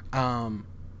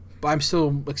 But I'm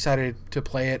still excited to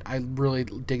play it. I really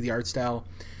dig the art style.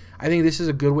 I think this is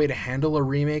a good way to handle a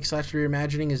remake /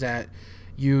 reimagining, is that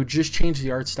you just change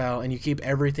the art style and you keep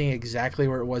everything exactly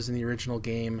where it was in the original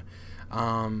game.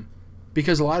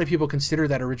 Because a lot of people consider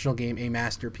that original game a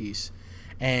masterpiece.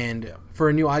 And for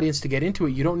a new audience to get into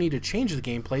it, you don't need to change the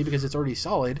gameplay because it's already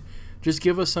solid. Just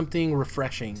give us something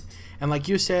refreshing. And like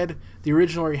you said, the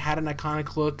original already had an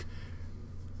iconic look.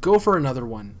 Go for another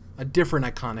one. a different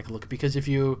iconic look. Because if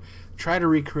you try to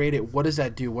recreate it, what does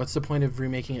that do? What's the point of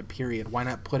remaking it? Period. Why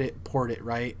not port it,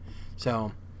 right?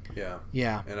 So,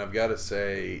 yeah. And I've got to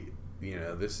say,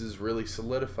 this is really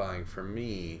solidifying for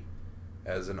me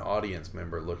as an audience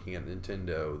member looking at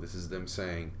Nintendo. This is them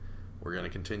saying we're going to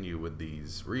continue with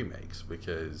these remakes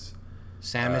because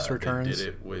Samus Returns. They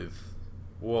did it with,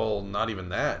 well, not even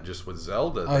that, just with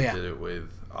Zelda. They did it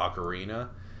with Ocarina,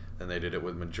 and they did it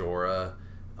with Majora,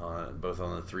 both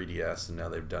on the 3DS, and now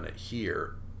they've done it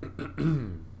here.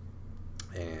 And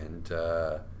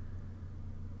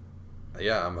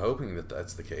I'm hoping that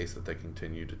that's the case, that they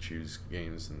continue to choose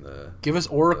games in the give us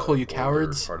Oracle, you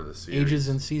cowards. Part of the series. Ages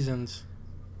and Seasons.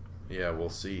 Yeah, we'll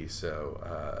see.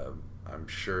 So I'm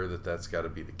sure that that's got to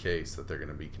be the case, that they're going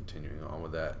to be continuing on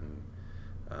with that. And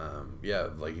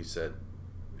like you said,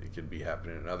 it could be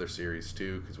happening in other series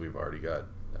too, because we've already got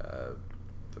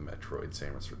the Metroid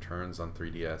Samus Returns on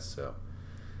 3DS. So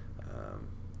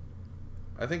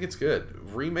I think it's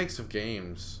good. Remakes of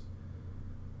games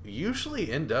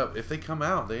usually end up, if they come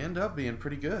out, they end up being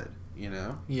pretty good,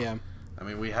 Yeah. I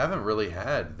mean, we haven't really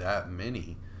had that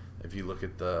many if you look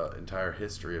at the entire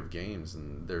history of games,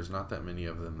 and there's not that many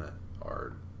of them that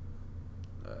are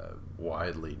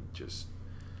widely just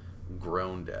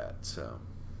groaned at. So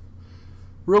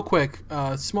real quick,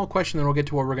 small question, then we'll get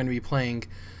to what we're going to be playing.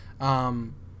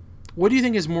 What do you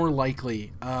think is more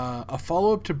likely? A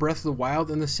follow-up to Breath of the Wild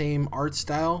in the same art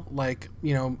style, like,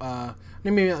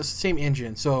 maybe the same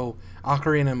engine, so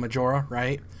Ocarina and Majora,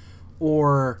 right?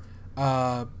 Or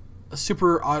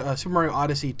Super Mario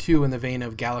Odyssey 2 in the vein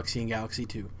of Galaxy and Galaxy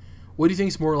 2? What do you think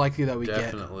is more likely that we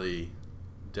get?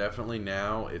 Definitely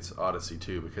now it's Odyssey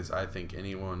 2, because I think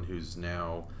anyone who's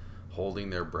now holding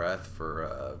their breath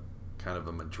for kind of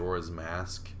a Majora's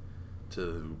Mask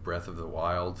to Breath of the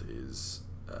Wild is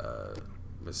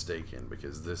mistaken,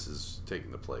 because this is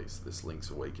taking the place, this Link's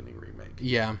Awakening remake.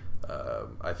 Yeah.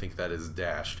 I think that has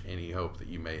dashed any hope that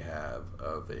you may have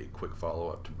of a quick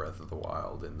follow-up to Breath of the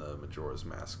Wild in the Majora's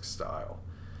Mask style.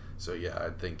 So yeah, I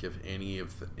think if any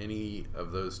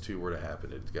of those two were to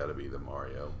happen, it's got to be the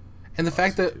Mario. And the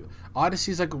fact that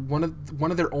Odyssey is like one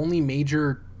of their only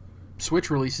major Switch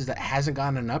releases that hasn't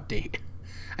gotten an update.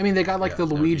 I mean, they got the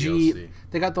Luigi, DLC.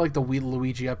 They got the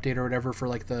Luigi update or whatever for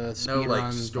like the speed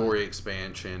runs, story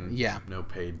expansion. Yeah, no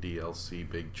paid DLC,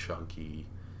 big chunky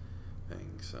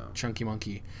thing. So chunky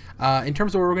monkey. In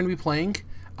terms of what we're going to be playing,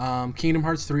 Kingdom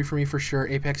Hearts 3 for me for sure.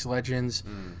 Apex Legends.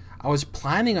 I was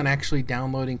planning on actually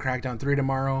downloading Crackdown 3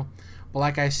 tomorrow, but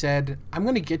like I said, I'm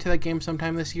going to get to that game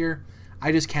sometime this year.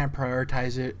 I just can't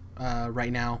prioritize it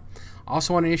right now. I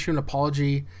also want to issue an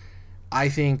apology. I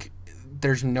think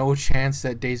there's no chance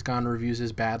that Days Gone reviews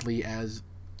as badly as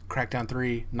Crackdown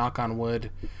 3, knock on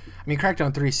wood. I mean,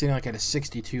 Crackdown 3 is sitting at a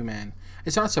 62, man.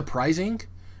 It's not surprising.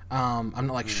 I'm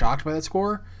not shocked by that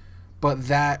score, but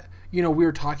that, we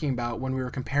were talking about when we were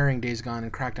comparing Days Gone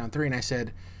and Crackdown 3, and I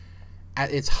said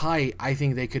at its height, I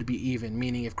think they could be even,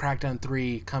 meaning if Crackdown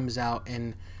 3 comes out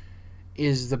and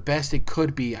is the best it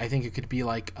could be, I think it could be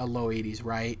like a low 80s,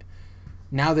 right?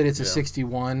 Now that it's a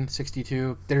 61,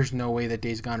 62, there's no way that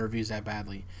Days Gone reviews that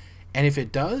badly. And if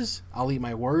it does, I'll eat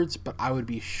my words, but I would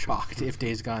be shocked if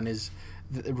Days Gone is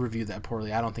reviewed that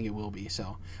poorly. I don't think it will be, so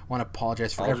I want to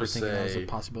apologize for everything that was a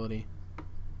possibility.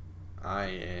 I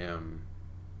am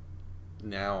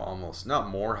now almost, not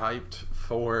more hyped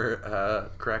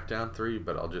for Crackdown 3,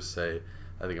 but I'll just say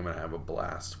I think I'm going to have a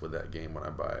blast with that game when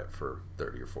I buy it for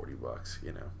 $30 or $40,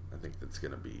 I think that's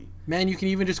going to be... Man, you can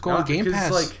even just go on Game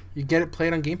Pass. You get it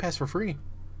played on Game Pass for free.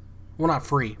 Well, not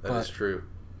free, but... That is true.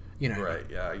 Right,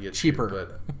 yeah, I get cheaper.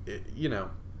 You,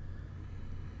 but,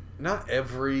 not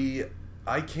every...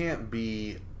 I can't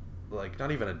be,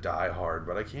 not even a diehard,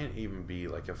 but I can't even be,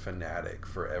 a fanatic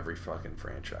for every fucking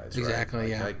franchise, exactly, right?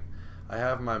 Yeah. I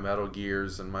have my Metal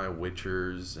Gears and my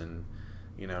Witchers and...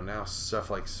 now stuff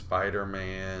like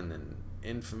Spider-Man and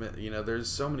Infamous, there's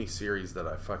so many series that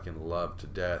I fucking love to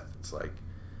death. It's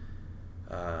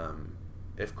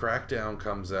if Crackdown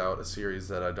comes out, a series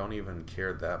that I don't even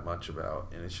care that much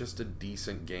about, and it's just a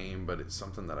decent game, but it's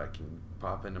something that I can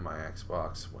pop into my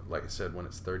Xbox, like I said, when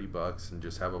it's $30 and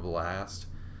just have a blast.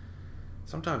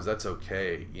 Sometimes that's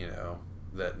okay,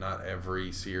 that not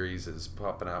every series is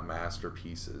popping out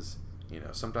masterpieces.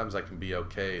 Sometimes I can be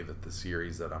okay that the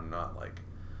series that I'm not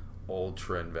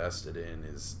ultra invested in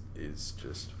is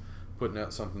just putting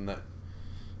out something that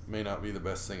may not be the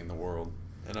best thing in the world.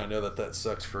 And I know that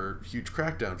sucks for huge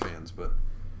Crackdown fans, but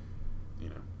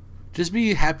just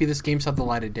be happy this game saw the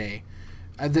light of day.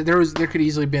 There could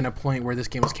easily been a point where this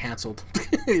game was canceled,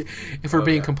 if we're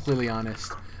being completely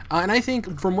honest. And I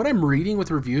think from what I'm reading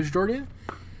with reviews, Jordan,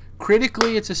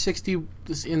 critically, it's a 60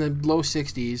 in the low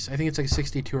 60s. I think it's like a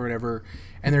 62 or whatever.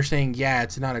 And they're saying, yeah,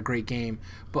 it's not a great game.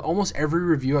 But almost every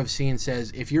review I've seen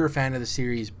says, if you're a fan of the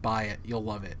series, buy it. You'll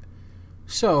love it.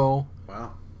 So,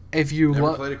 wow. If you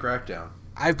never played a Crackdown.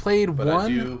 I've played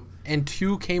one, and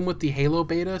 2 came with the Halo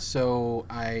beta, so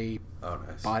I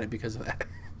bought it because of that.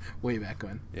 Way back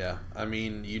when. Yeah, I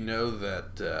mean, you know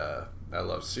that I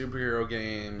love superhero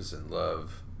games and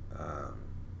love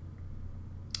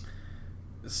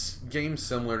games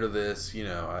similar to this. You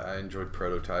know, I enjoyed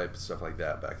Prototype, stuff like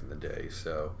that back in the day.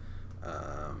 So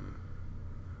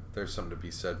there's something to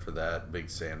be said for that. Big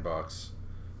sandbox,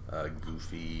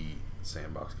 goofy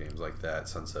sandbox games like that.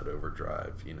 Sunset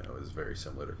Overdrive, you know, is very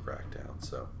similar to Crackdown.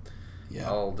 So yeah,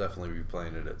 I'll definitely be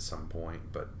playing it at some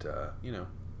point. But you know,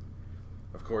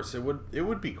 of course, it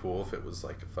would be cool if it was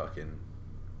like a fucking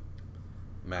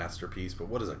masterpiece. But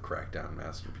what does a Crackdown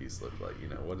masterpiece look like? You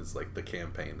know, what is like the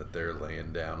campaign that they're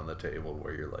laying down on the table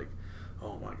where you're like,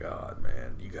 oh my god,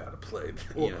 man, you gotta play.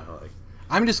 You know, like.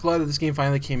 I'm just glad that this game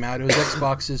finally came out. It was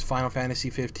Xbox's Final Fantasy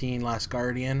 15 Last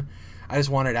Guardian. I just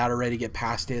want it out already, get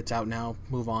past it. It's out now.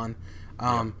 Move on.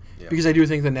 Because I do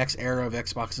think the next era of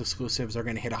Xbox exclusives are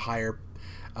going to hit a higher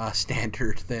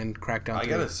standard than Crackdown 3. I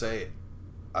gotta say,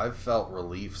 I've felt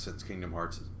relief since Kingdom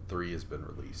Hearts 3 has been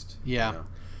released. Yeah. You know?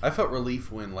 I felt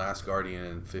relief when Last Guardian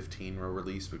and 15 were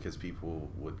released because people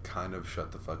would kind of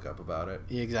shut the fuck up about it.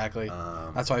 Yeah, exactly.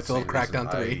 That's how I feel with Crackdown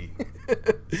 3.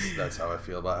 That's how I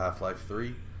feel about Half-Life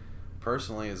 3.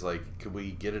 Personally, is like, could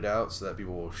we get it out so that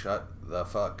people will shut the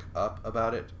fuck up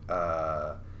about it?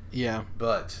 Yeah.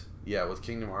 But, yeah, with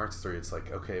Kingdom Hearts 3, it's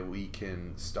like, okay, we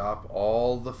can stop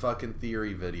all the fucking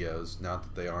theory videos, not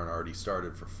that they aren't already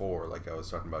started for 4, like I was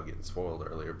talking about getting spoiled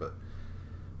earlier, but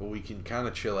we can kind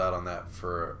of chill out on that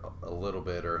for a little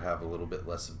bit, or have a little bit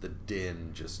less of the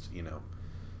din just, you know,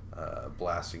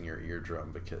 blasting your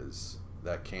eardrum, because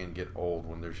that can get old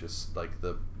when there's just, like,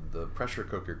 the pressure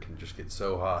cooker can just get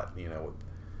so hot, you know,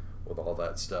 with all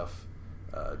that stuff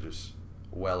just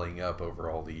welling up over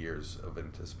all the years of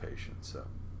anticipation. So,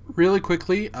 really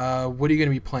quickly, what are you going to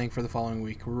be playing for the following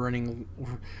week?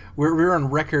 We're on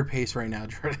record pace right now,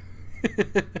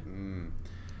 Jordan.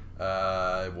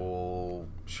 I will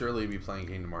surely be playing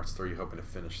Kingdom Hearts 3, hoping to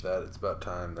finish that. It's about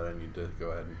time that I need to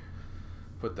go ahead and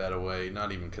put that away.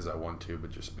 Not even because I want to,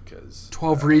 but just because...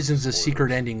 12 Reasons the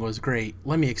secret ending was great.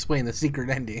 Let me explain the secret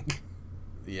ending.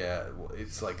 Yeah, well,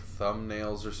 it's like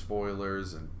thumbnails are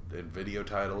spoilers and video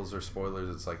titles are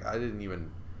spoilers. It's like I didn't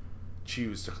even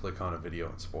choose to click on a video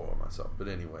and spoil myself. But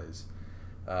anyways,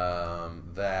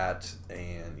 that,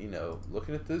 and, you know,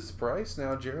 looking at this price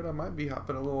now, Jared, I might be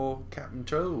hopping a little Captain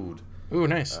Toad. Ooh,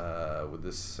 nice. With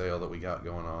this sale that we got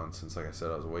going on, since, like I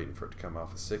said, I was waiting for it to come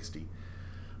off of 60.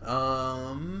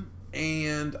 And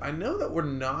I know that we're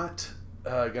not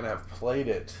gonna have played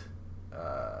it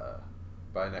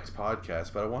by next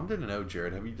podcast, but I wanted to know,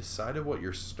 Jared, have you decided what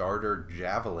your starter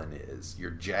javelin is?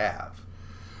 Your jav?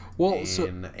 Well,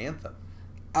 in Anthem.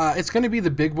 It's going to be the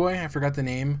big boy. I forgot the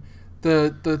name.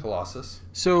 The Colossus.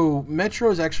 So Metro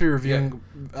is actually reviewing.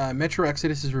 Yeah. Metro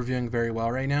Exodus is reviewing very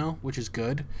well right now, which is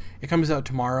good. It comes out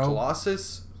tomorrow.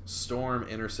 Colossus, Storm,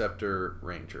 Interceptor,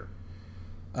 Ranger.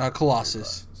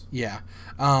 Colossus. Yeah.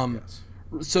 Yes.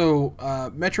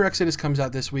 So Metro Exodus comes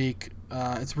out this week.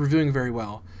 It's reviewing very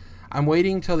well. I'm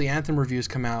waiting till the Anthem reviews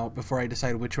come out before I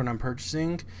decide which one I'm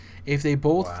purchasing. If they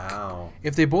both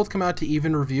come out to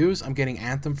even reviews, I'm getting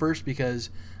Anthem first because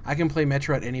I can play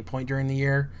Metro at any point during the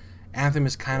year. Anthem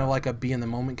is kind of like a be in the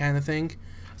moment kind of thing.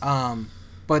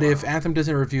 But if Anthem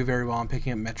doesn't review very well, I'm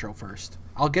picking up Metro first.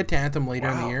 I'll get to Anthem later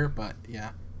in the year, but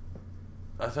yeah.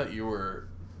 I thought you were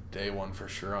day one for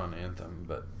sure on Anthem,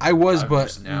 but I was, but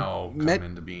just now come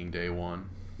into being day one.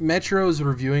 Metro's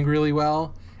reviewing really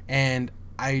well, and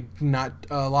a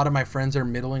lot of my friends are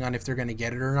middling on if they're going to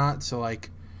get it or not. So,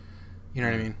 like, you know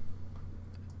what I mean?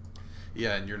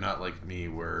 Yeah, and you're not like me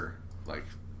where, like,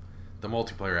 the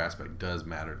multiplayer aspect does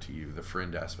matter to you. The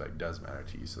friend aspect does matter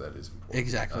to you, so that is important.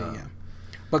 Exactly, yeah.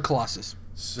 But Colossus,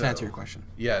 to answer your question.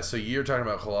 Yeah, so you're talking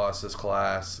about Colossus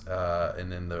class,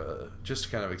 and then just to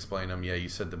kind of explain them, yeah, you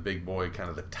said the big boy, kind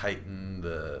of the Titan,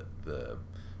 the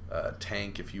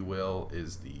tank, if you will,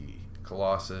 is the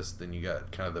Colossus. Then you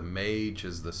got kind of the mage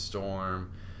is the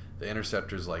Storm. The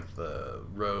Interceptor's like the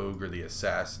rogue or the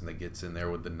assassin that gets in there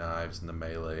with the knives and the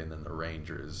melee, and then the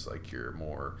Ranger is like your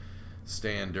more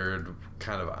standard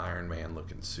kind of Iron Man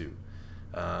looking suit.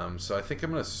 So I think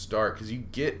I'm going to start, because you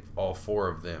get all 4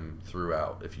 of them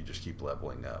throughout if you just keep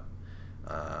leveling up.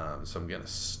 So I'm going to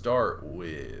start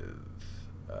with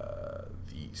the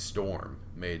Storm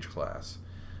mage class,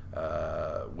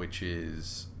 which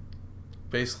is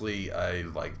basically, I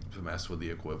like to mess with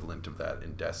the equivalent of that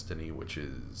in Destiny, which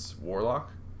is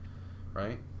Warlock,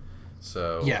 right?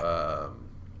 So Yeah.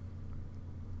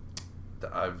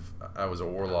 I was a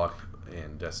Warlock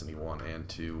in Destiny 1 and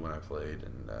 2 when I played,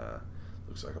 and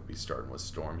looks like I'll be starting with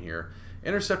Storm here.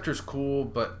 Interceptor's cool,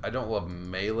 but I don't love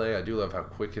melee. I do love how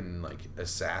quick and like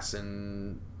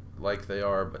assassin like they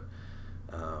are, but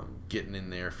getting in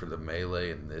there for the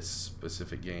melee in this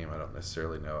specific game, I don't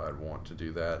necessarily know I'd want to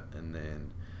do that. And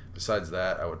then besides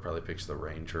that, I would probably pick the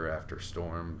Ranger after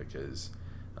Storm because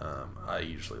I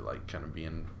usually like kind of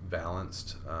being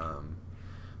balanced.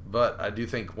 But I do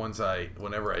think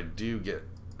whenever I do get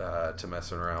to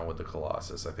messing around with the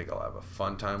Colossus, I think I'll have a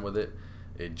fun time with it.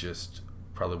 It just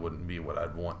probably wouldn't be what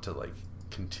I'd want to like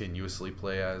continuously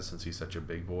play as since he's such a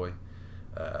big boy.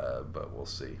 But we'll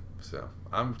see. So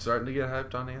I'm starting to get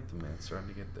hyped on Anthem, man. Starting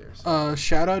to get there. So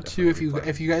Shout out to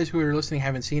if you guys who are listening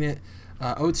haven't seen it,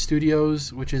 Oat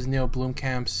Studios, which is Neil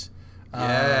Blomkamp's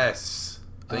yes.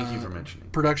 Thank you for mentioning.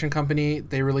 Production company.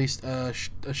 They released a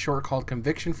short called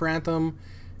Conviction for Anthem.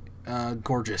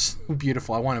 Gorgeous,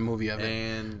 beautiful. I want a movie of it.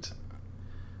 And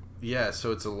yeah,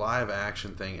 so it's a live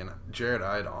action thing. And Jared,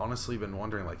 I'd honestly been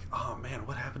wondering, like, oh man,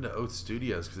 what happened to Oat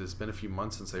Studios? Because it's been a few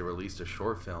months since they released a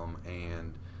short film,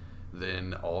 and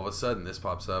then all of a sudden this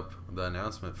pops up, the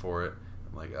announcement for it.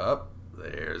 I'm like,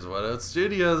 there's what Oat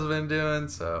Studios have been doing.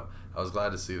 So I was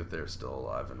glad to see that they're still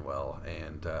alive and well,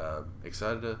 and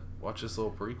excited to watch this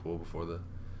little prequel before the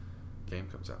game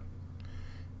comes out.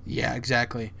 Yeah,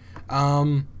 exactly.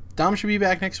 Dom should be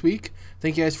back next week.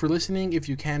 Thank you guys for listening. If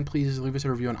you can, please leave us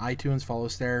a review on iTunes. Follow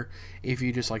us there. If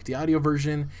you just like the audio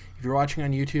version, if you're watching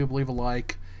on YouTube, leave a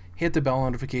like. Hit the bell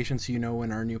notification so you know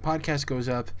when our new podcast goes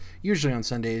up, usually on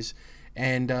Sundays.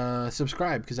 And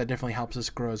subscribe, because that definitely helps us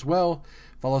grow as well.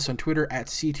 Follow us on Twitter at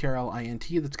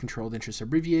CTRLINT. That's Controlled Interest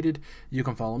Abbreviated. You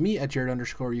can follow me at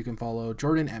Jared_. You can follow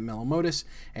Jordan at Melomotus.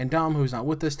 And Dom, who's not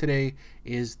with us today,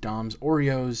 is Dom's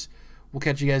Oreos. We'll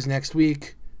catch you guys next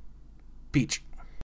week. Peach.